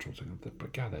 spiritual thing.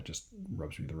 But God, that just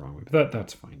rubs me the wrong way. But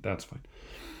that's fine.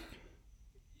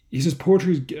 He says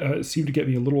poetry seemed to get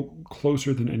me a little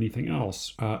closer than anything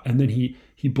else, and then he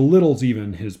belittles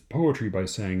even his poetry by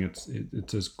saying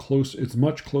it's as close, it's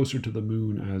much closer to the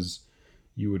moon as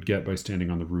you would get by standing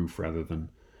on the roof rather than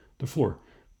the floor.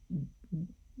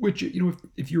 Which,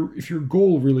 if your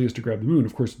goal really is to grab the moon,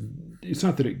 of course, it's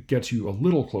not that it gets you a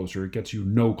little closer; it gets you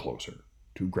no closer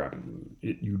to grabbing the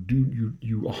moon.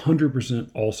 You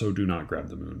 100% also do not grab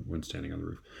the moon when standing on the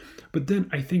roof. But then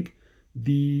I think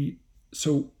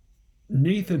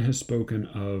Nathan has spoken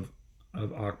of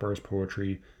Akbar's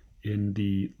poetry in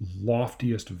the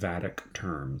loftiest Vedic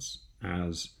terms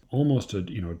as almost a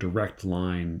direct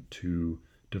line to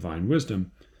divine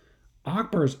wisdom.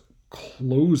 Akbar's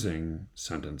closing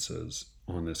sentences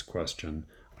on this question,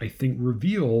 I think,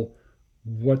 reveal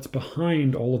what's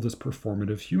behind all of this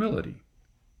performative humility.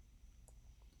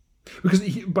 Because,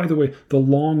 by the way, the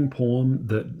long poem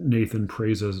that Nathan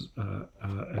praises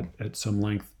at some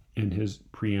length in his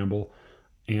preamble,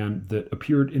 and that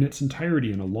appeared in its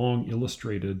entirety in a long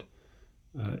illustrated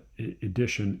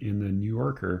edition in the New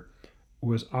Yorker,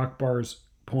 was Akbar's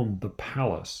poem, The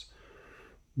Palace,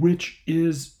 which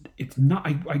it's not,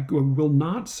 I will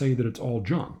not say that it's all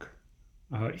junk.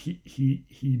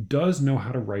 He does know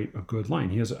how to write a good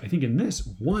line. He has, I think, in this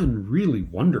one really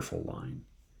wonderful line.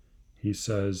 He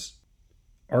says,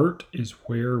 "Art is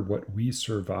where what we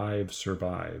survive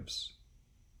survives.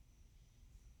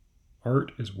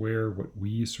 Art is where what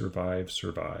we survive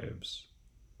survives."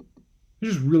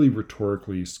 It's just really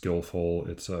rhetorically skillful.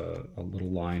 It's a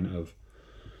little line of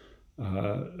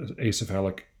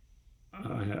acephalic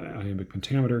iambic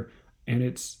pentameter, and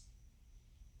it's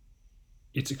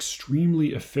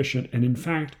extremely efficient, and in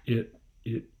fact it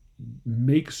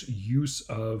makes use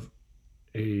of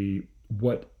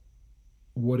what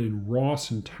in raw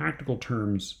syntactical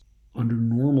terms under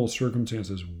normal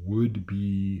circumstances would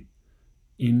be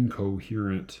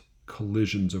incoherent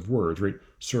collisions of words, right?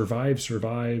 Survive,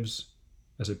 survives,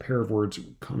 as a pair of words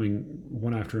coming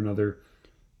one after another,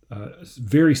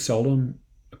 very seldom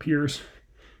appears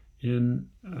in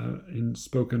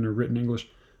spoken or written English.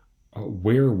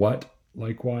 Where, what,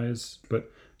 likewise.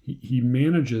 But he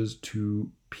manages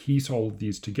to piece all of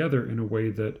these together in a way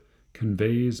that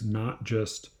conveys not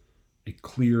just a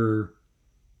clear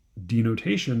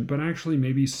denotation, but actually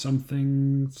maybe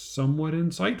something somewhat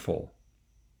insightful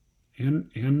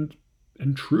and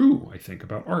true, I think,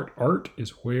 about art. Art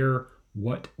is where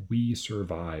what we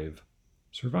survive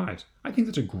survives. I think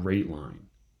that's a great line.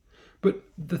 But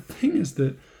the thing is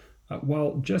that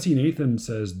While Jesse Nathan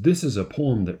says this is a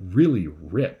poem that really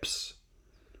rips,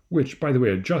 which, by the way,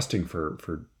 adjusting for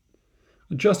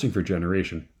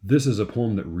generation, this is a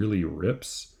poem that really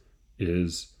rips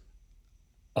is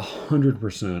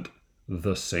 100%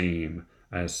 the same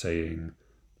as saying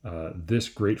this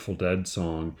Grateful Dead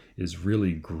song is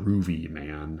really groovy,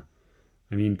 man.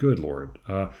 I mean, good Lord.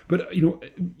 But,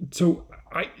 so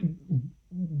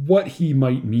what he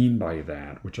might mean by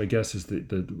that, which I guess is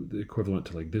the equivalent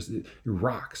to like this, it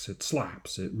rocks, it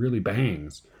slaps, it really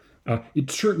bangs.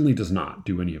 It certainly does not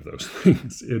do any of those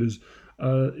things. It's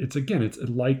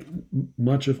like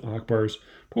much of Akbar's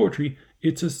poetry,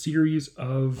 it's a series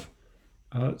of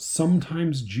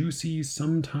sometimes juicy,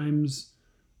 sometimes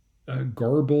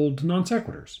garbled non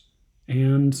sequiturs,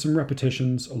 and some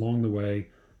repetitions along the way,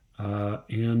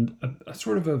 and a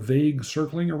sort of a vague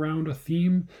circling around a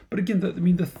theme. But again,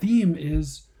 the theme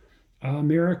is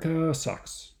America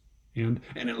sucks, and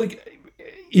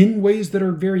in ways that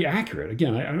are very accurate.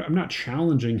 Again, I'm not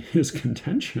challenging his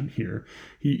contention here.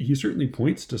 He certainly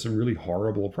points to some really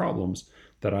horrible problems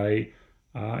that I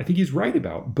think he's right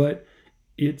about, but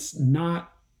it's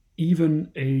not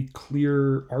even a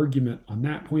clear argument on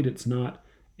that point. It's not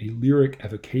a lyric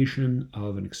evocation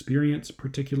of an experience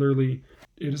particularly.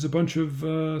 It is a bunch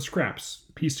of scraps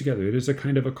pieced together. It is a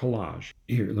kind of a collage.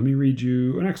 Here, let me read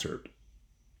you an excerpt.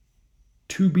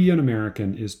 To be an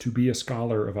American is to be a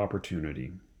scholar of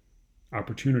opportunity.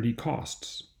 Opportunity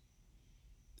costs.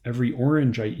 Every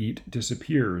orange I eat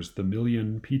disappears the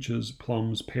million peaches,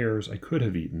 plums, pears I could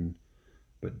have eaten,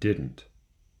 but didn't.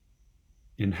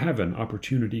 In heaven,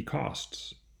 opportunity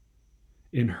costs.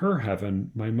 In her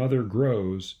heaven, my mother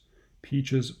grows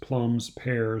peaches, plums,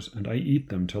 pears, and I eat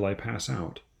them till I pass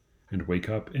out, and wake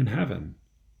up in heaven.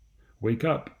 Wake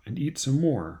up and eat some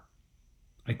more.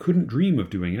 I couldn't dream of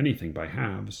doing anything by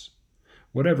halves.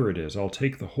 Whatever it is, I'll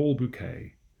take the whole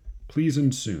bouquet. Please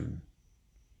and soon.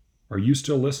 Are you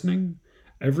still listening?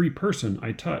 Every person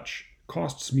I touch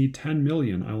costs me 10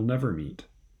 million I'll never meet.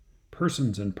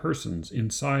 Persons and persons,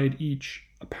 inside each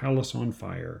a palace on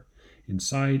fire.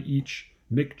 Inside each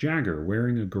Mick Jagger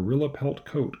wearing a gorilla pelt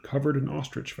coat covered in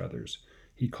ostrich feathers.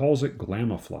 He calls it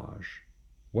glamouflage.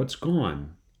 What's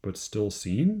gone, but still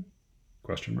seen?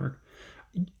 Question mark.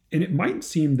 And it might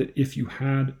seem that if you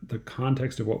had the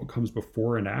context of what comes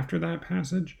before and after that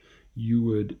passage,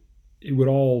 it would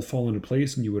all fall into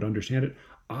place and you would understand it.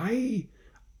 I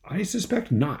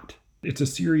suspect not. It's a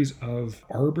series of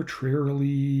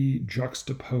arbitrarily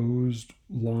juxtaposed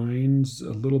lines,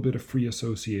 a little bit of free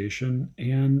association,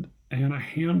 and a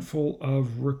handful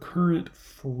of recurrent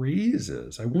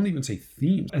phrases. I won't even say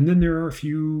themes. And then there are a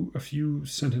few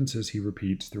sentences he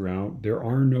repeats throughout. There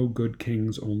are no good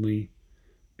kings, only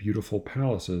beautiful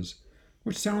palaces,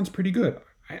 which sounds pretty good.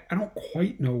 I don't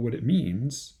quite know what it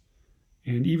means.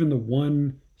 And even the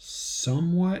one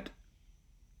somewhat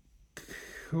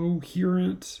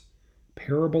coherent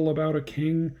parable about a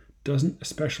king doesn't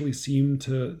especially seem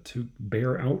to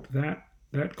bear out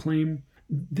that claim.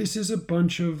 This is a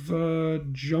bunch of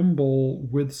jumble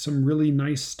with some really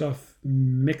nice stuff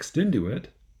mixed into it.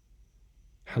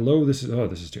 Hello, this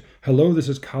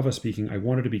is Kava speaking. I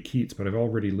wanted to be Keats, but I've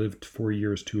already lived 4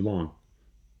 years too long.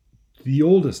 The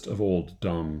oldest of old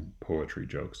dumb poetry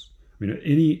jokes. I mean,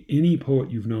 any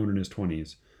poet you've known in his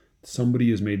 20s, somebody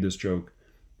has made this joke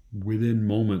within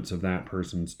moments of that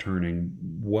person's turning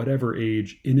whatever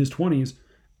age in his 20s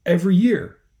every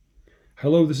year.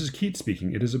 Hello, this is Keats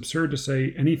speaking. It is absurd to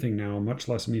say anything now, much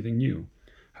less anything new.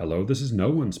 Hello, this is no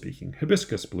one speaking.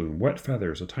 Hibiscus bloom, wet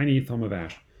feathers, a tiny thumb of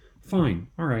ash. Fine,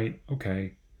 all right,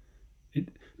 okay.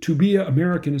 To be an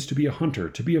American is to be a hunter.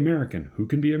 To be American, who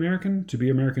can be American? To be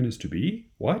American is to be,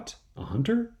 what? A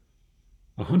hunter?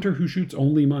 A hunter who shoots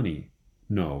only money.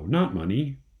 No, not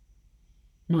money.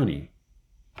 Money.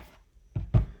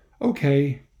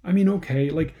 Okay.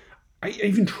 Like, I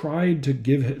even tried to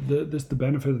give this the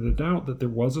benefit of the doubt that there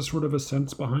was a sort of a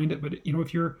sense behind it. But,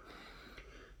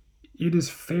 it is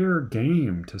fair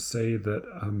game to say that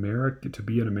to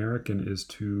be an American is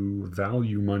to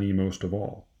value money most of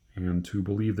all, and to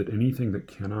believe that anything that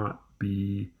cannot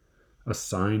be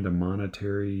assigned a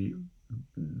monetary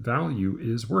value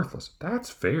is worthless.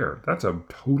 That's fair. That's a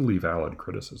totally valid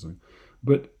criticism.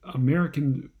 But a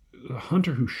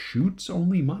hunter who shoots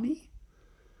only money?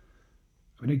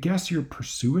 I mean, I guess you're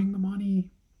pursuing the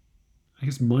money. I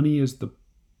guess money is the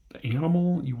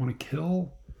animal you want to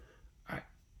kill.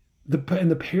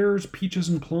 And the pears, peaches,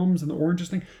 and plums, and the oranges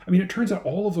thing. I mean, it turns out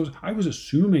all of those. I was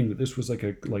assuming that this was like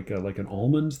an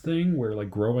almonds thing, where like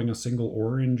growing a single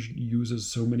orange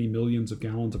uses so many millions of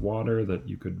gallons of water that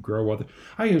you could grow other.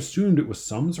 I assumed it was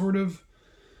some sort of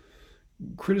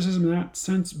criticism in that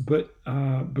sense, but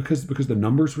because the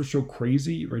numbers were so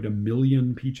crazy, right?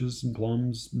 1,000,000 peaches and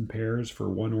plums and pears for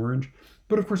one orange.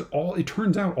 But of course, it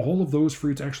turns out all of those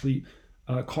fruits actually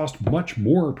cost much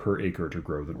more per acre to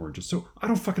grow than oranges. So I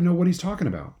don't fucking know what he's talking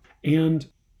about. And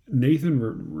Nathan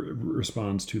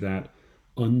responds to that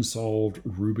unsolved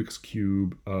Rubik's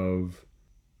Cube of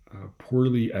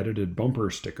poorly edited bumper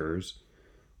stickers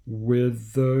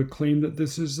with the claim that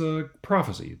this is a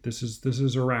prophecy. This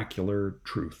is oracular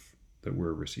truth that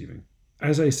we're receiving.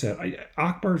 As I said,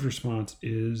 Akbar's response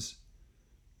is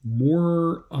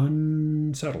more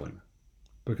unsettling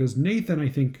because Nathan, I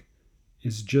think,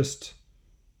 is just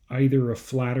either a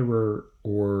flatterer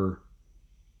or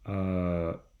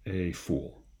a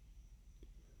fool.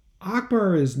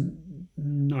 Akbar is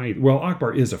neither. Well,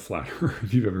 Akbar is a flatterer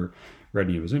if you've ever read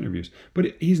any of his interviews, but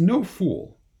he's no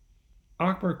fool.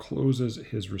 Akbar closes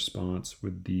his response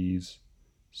with these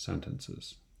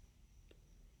sentences.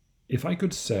 If I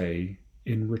could say,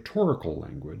 in rhetorical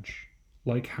language,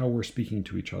 like how we're speaking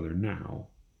to each other now,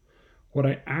 what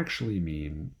I actually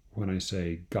mean when I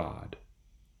say God,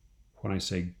 when I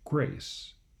say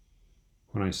grace,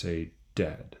 when I say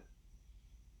dead,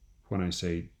 when I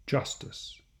say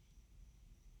justice,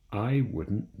 I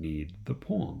wouldn't need the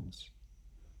poems.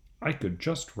 I could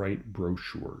just write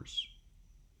brochures.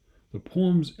 The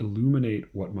poems illuminate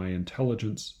what my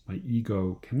intelligence, my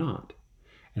ego cannot,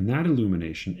 and that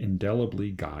illumination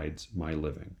indelibly guides my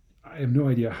living. I have no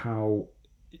idea how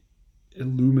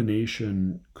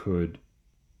illumination could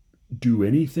do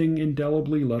anything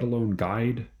indelibly, let alone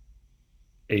guide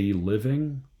a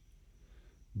living,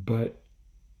 but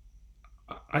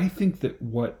I think that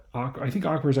I think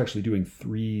Akbar is actually doing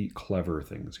three clever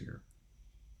things here.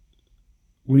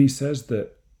 When he says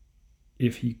that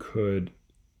if he could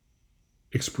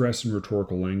express in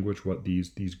rhetorical language what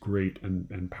these great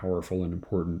and powerful and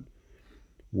important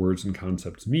words and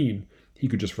concepts mean, he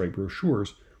could just write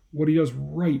brochures. What he does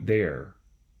right there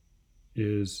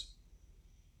is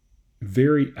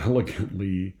very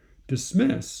elegantly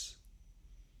dismiss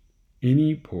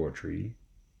any poetry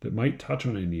that might touch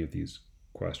on any of these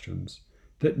questions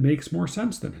that makes more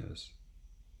sense than his.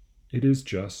 It is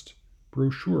just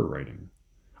brochure writing.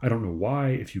 I don't know why,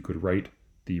 if you could write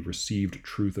the received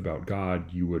truth about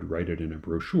God, you would write it in a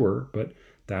brochure, but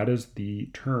that is the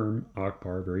term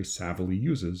Akbar very savvily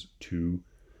uses to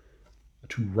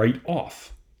write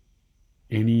off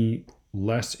any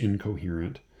less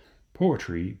incoherent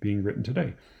poetry being written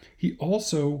today. He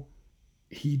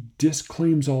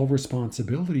disclaims all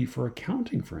responsibility for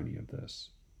accounting for any of this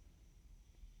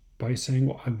by saying,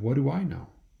 well, what do I know?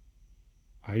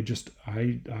 I just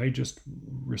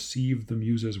receive the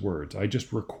muse's words. I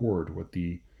just record what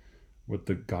the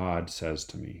God says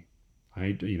to me.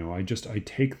 I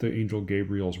take the angel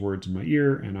Gabriel's words in my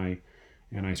ear and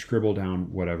I scribble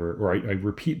down whatever, or I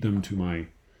repeat them to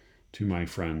my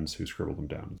friends who scribble them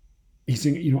down. He's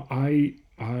saying,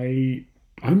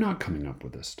 I'm not coming up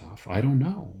with this stuff. I don't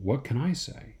know. What can I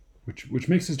say? Which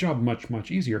makes his job much,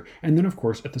 much easier. And then, of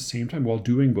course, at the same time, while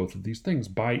doing both of these things,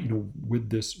 with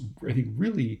this, I think,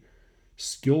 really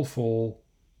skillful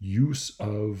use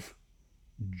of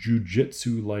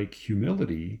jujitsu-like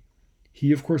humility,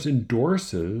 he, of course,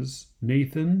 endorses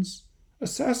Nathan's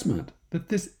assessment that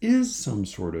this is some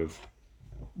sort of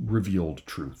revealed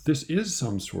truth. This is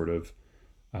some sort of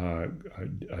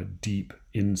a deep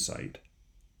insight.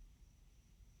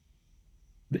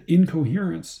 The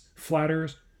incoherence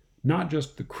flatters not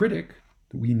just the critic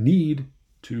that we need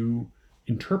to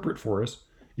interpret for us,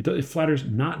 it flatters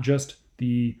not just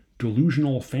the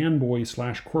delusional fanboy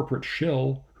 / corporate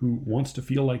shill who wants to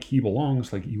feel like he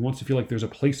belongs, like he wants to feel like there's a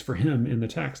place for him in the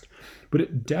text, but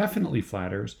it definitely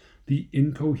flatters the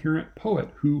incoherent poet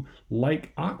who,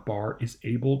 like Akbar, is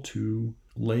able to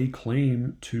lay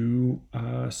claim to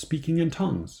speaking in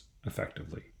tongues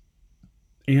effectively.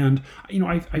 And,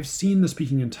 I've seen the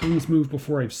speaking in tongues move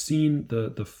before. I've seen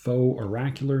the faux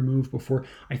oracular move before.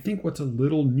 I think what's a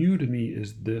little new to me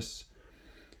is this,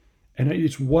 and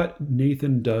it's what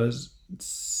Nathan does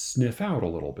sniff out a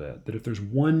little bit, that if there's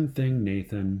one thing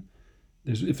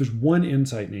if there's one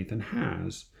insight Nathan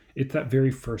has, it's that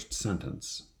very first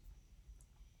sentence.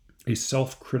 A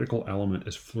self-critical element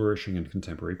is flourishing in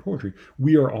contemporary poetry.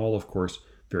 We are all, of course,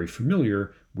 very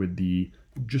familiar with the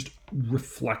just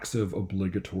reflexive,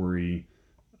 obligatory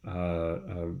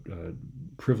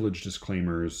privilege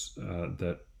disclaimers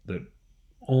that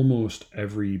almost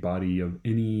everybody of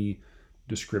any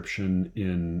description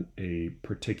in a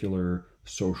particular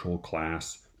social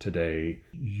class today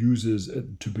uses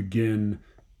to begin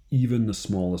even the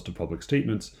smallest of public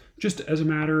statements, just as a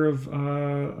matter of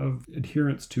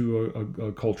adherence to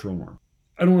a cultural norm.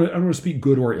 I don't want to speak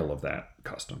good or ill of that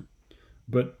custom.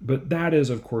 But that is,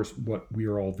 of course, what we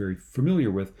are all very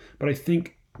familiar with. But I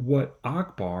think what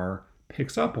Akbar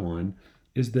picks up on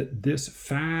is that this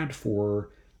fad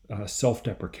for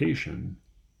self-deprecation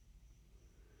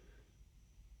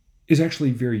is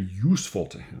actually very useful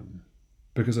to him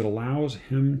because it allows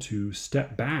him to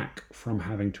step back from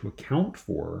having to account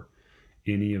for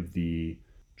any of the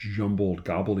jumbled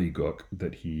gobbledygook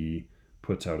that he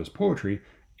puts out as poetry,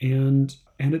 and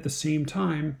at the same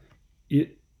time,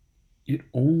 it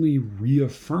only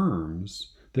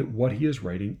reaffirms that what he is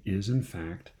writing is in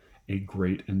fact a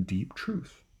great and deep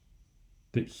truth.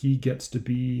 That he gets to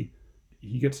be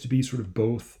sort of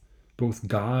both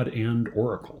God and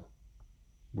oracle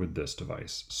with this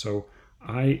device. So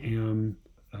I am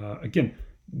again,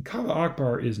 Kaveh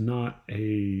Akbar is not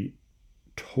a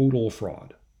total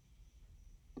fraud.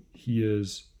 He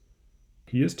is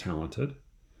talented.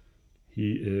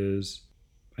 He is,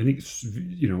 I think,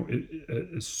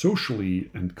 socially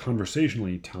and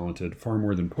conversationally talented far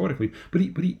more than poetically. But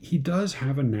he does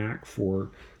have a knack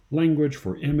for language,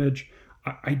 for image.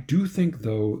 I do think,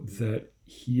 though, that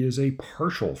he is a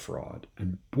partial fraud.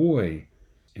 And boy,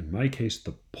 in my case,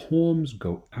 the poems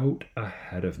go out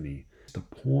ahead of me. The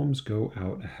poems go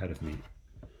out ahead of me.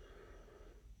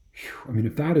 I mean,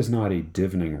 if that is not a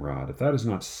divining rod, if that is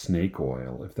not snake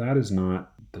oil, if that is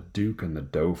not the Duke and the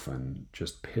Dauphin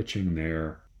just pitching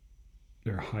their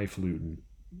highfalutin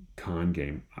con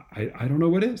game, I don't know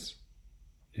what is.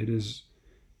 It is,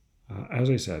 as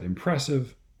I said,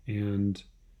 impressive and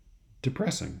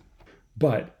depressing.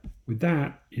 But with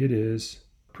that, it is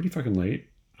pretty fucking late.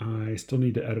 I still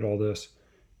need to edit all this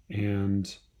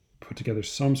and put together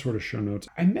some sort of show notes.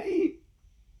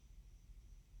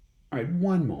 All right,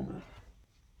 one moment.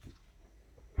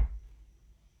 All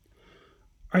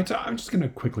right, so I'm just going to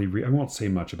quickly read. I won't say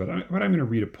much about it, but I'm going to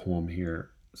read a poem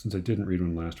here since I didn't read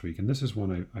one last week, and this is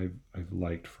one I've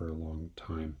liked for a long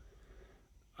time.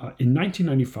 In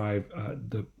 1995,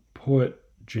 the poet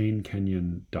Jane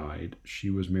Kenyon died. She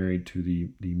was married to the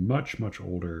much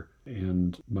older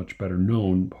and much better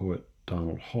known poet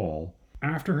Donald Hall.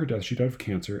 After her death, she died of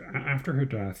cancer. After her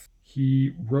death,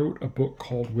 he wrote a book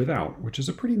called Without, which is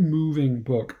a pretty moving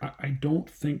book. I don't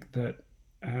think that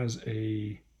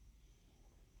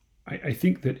I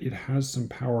think that it has some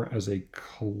power as a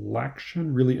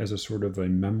collection, really as a sort of a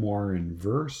memoir in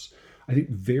verse. I think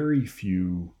very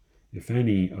few, if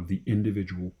any, of the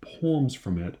individual poems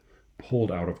from it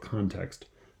pulled out of context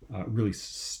really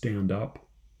stand up.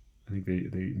 I think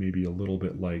they may be a little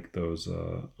bit like those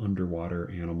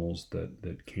underwater animals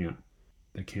that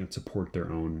can't support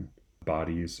their own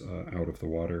bodies out of the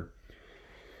water.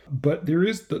 But there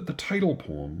is the title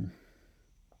poem,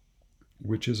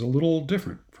 which is a little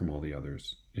different from all the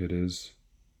others. It is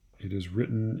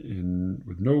written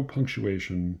with no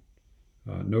punctuation,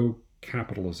 no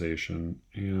capitalization,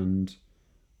 and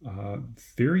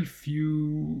very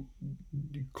few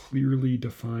clearly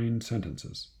defined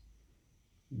sentences.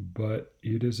 But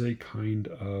it is a kind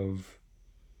of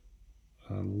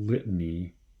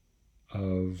litany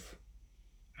of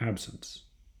absence.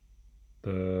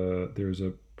 There's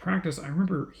a practice I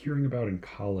remember hearing about in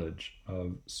college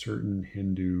of certain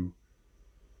Hindu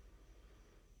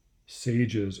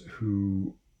sages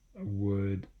who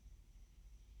would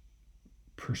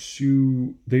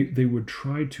pursue, they would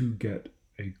try to get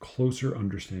a closer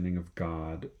understanding of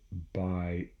God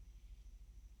by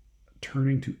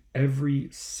turning to every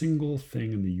single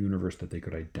thing in the universe that they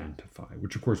could identify,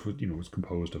 which of course was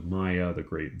composed of Maya, the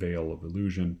great veil of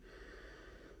illusion.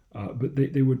 But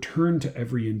they would turn to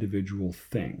every individual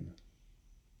thing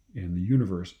in the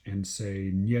universe and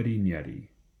say Nyeti Nyeti,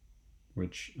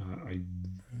 which I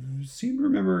seem to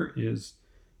remember is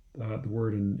the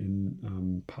word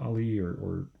in Pali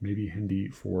or maybe Hindi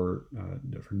for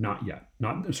not yet,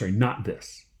 not this.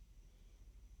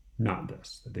 Not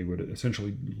this. That they would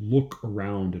essentially look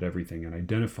around at everything and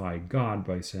identify God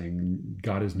by saying,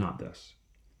 God is not this.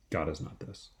 God is not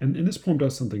this. And this poem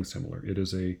does something similar. It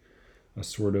is a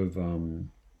sort of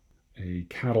a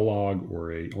catalog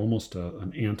or almost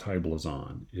an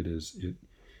anti-blazon. It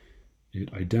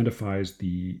identifies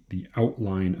the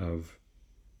outline of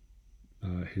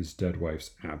his dead wife's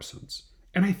absence.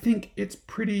 And I think it's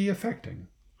pretty affecting.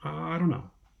 I don't know.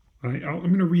 I'm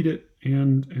going to read it,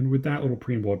 and with that little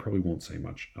preamble, I probably won't say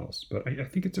much else. But I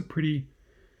think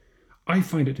I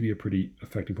find it to be a pretty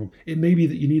affecting poem. It may be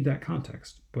that you need that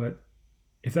context, but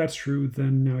if that's true,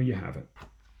 then now you have it.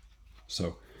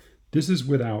 So, this is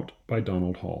Without by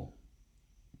Donald Hall.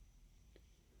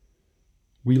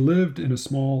 We lived in a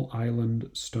small island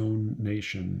stone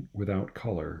nation without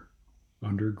color,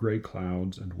 under gray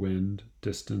clouds and wind,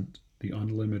 distant, the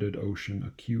unlimited ocean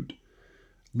acute,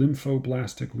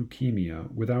 lymphoblastic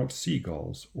leukemia without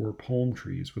seagulls or palm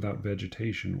trees, without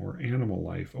vegetation or animal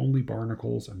life, only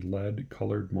barnacles and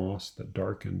lead-colored moss that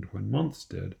darkened when months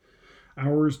did.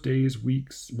 Hours, days,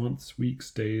 weeks, months,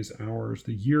 weeks, days, hours,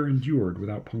 the year endured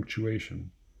without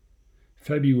punctuation.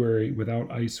 February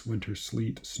without ice, winter,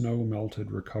 sleet, snow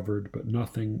melted, recovered, but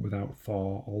nothing without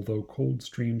thaw, although cold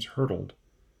streams hurtled.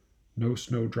 No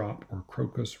snowdrop or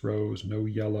crocus rose, no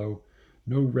yellow,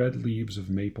 no red leaves of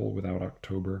maple without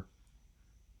October.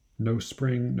 No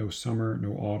spring, no summer,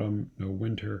 no autumn, no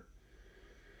winter.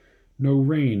 No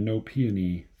rain, no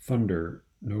peony, thunder,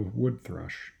 no wood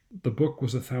thrush. The book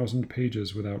was 1,000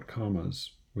 pages without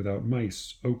commas, without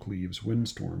mice, oak leaves,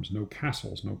 windstorms, no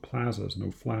castles, no plazas, no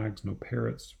flags, no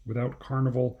parrots, without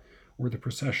carnival or the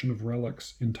procession of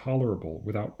relics, intolerable,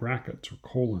 without brackets or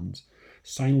colons,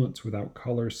 silence without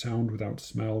color, sound without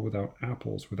smell, without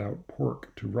apples, without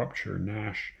pork to rupture,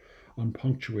 gnash,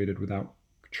 unpunctuated, without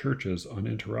churches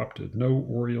uninterrupted, no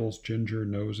Orioles, ginger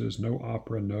noses, no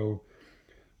opera, no,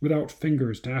 without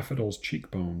fingers, daffodils,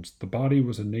 cheekbones. The body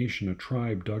was a nation, a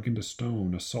tribe dug into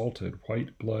stone, assaulted,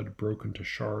 white blood broken to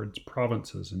shards,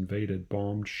 provinces invaded,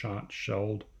 bombed, shot,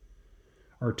 shelled.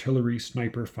 Artillery,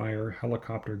 sniper fire,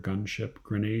 helicopter, gunship,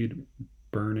 grenade,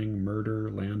 burning, murder,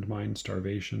 landmine,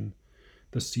 starvation.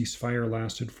 The ceasefire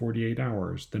lasted 48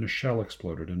 hours, then a shell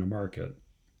exploded in a market.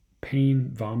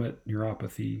 Pain, vomit,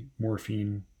 neuropathy,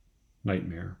 morphine,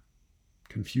 nightmare.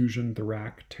 Confusion, the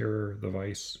rack, terror, the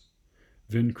vice.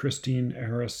 Vincristine,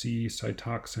 Ara-C,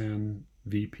 Cytoxan,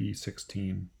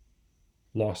 VP16.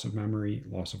 Loss of memory,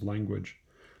 loss of language.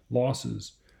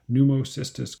 Losses,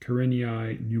 pneumocystis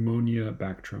carinii, pneumonia,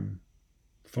 Bactrim.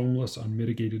 Foamless,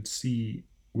 unmitigated C,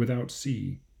 without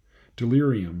C.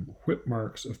 Delirium, whip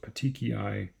marks of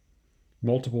petechiae,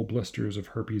 multiple blisters of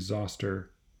herpes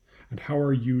zoster. And how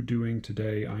are you doing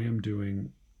today? I am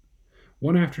doing.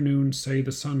 One afternoon, say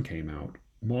the sun came out.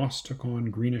 Moss took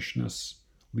on greenishness.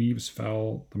 Leaves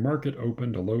fell. The market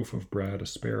opened, a loaf of bread, a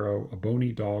sparrow, a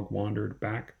bony dog wandered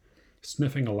back,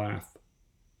 sniffing a lath.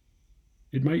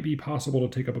 It might be possible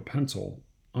to take up a pencil.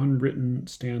 Unwritten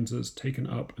stanzas taken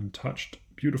up and touched,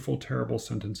 beautiful, terrible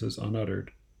sentences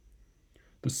unuttered.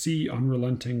 The sea,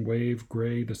 unrelenting, wave,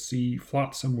 gray, the sea,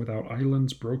 flotsam without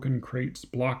islands, broken crates,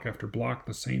 block after block,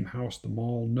 the same house, the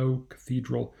mall, no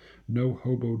cathedral, no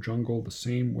hobo jungle, the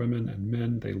same women and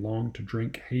men they long to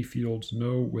drink, hayfields,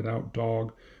 no without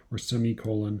dog, or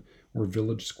semicolon, or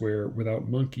village square, without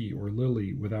monkey or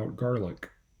lily, without garlic.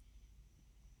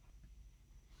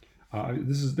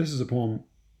 This is a poem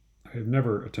I have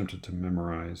never attempted to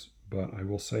memorize, but I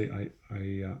will say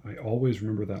I always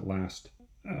remember that last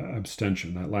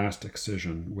abstention, that last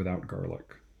excision, without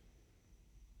garlic,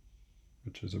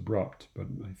 which is abrupt, but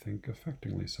I think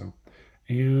affectingly so.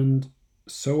 And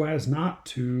so as not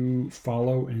to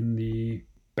follow in the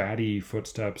batty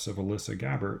footsteps of Alyssa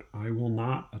Gabbert, I will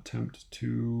not attempt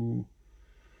to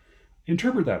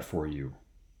interpret that for you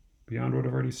beyond what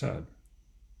I've already said.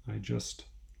 I just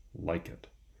like it.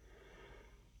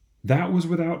 That was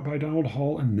Without by Donald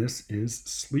Hall, and this is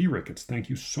Slee Ricketts.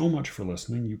 Thank you so much for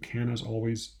listening. You can, as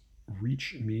always,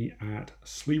 reach me at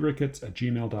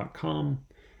sleericketts@gmail.com.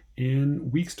 In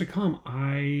weeks to come,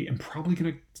 I am probably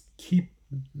going to keep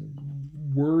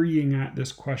worrying at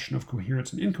this question of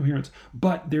coherence and incoherence,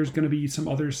 but there's going to be some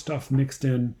other stuff mixed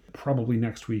in probably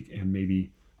next week and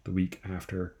maybe the week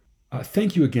after.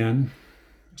 Thank you again.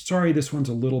 Sorry this one's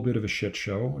a little bit of a shit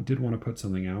show. I did want to put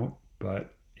something out,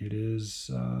 but it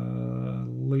is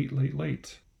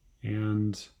late,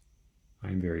 and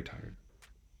I'm very tired.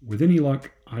 With any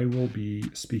luck, I will be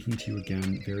speaking to you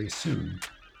again very soon.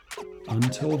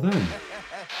 Until then.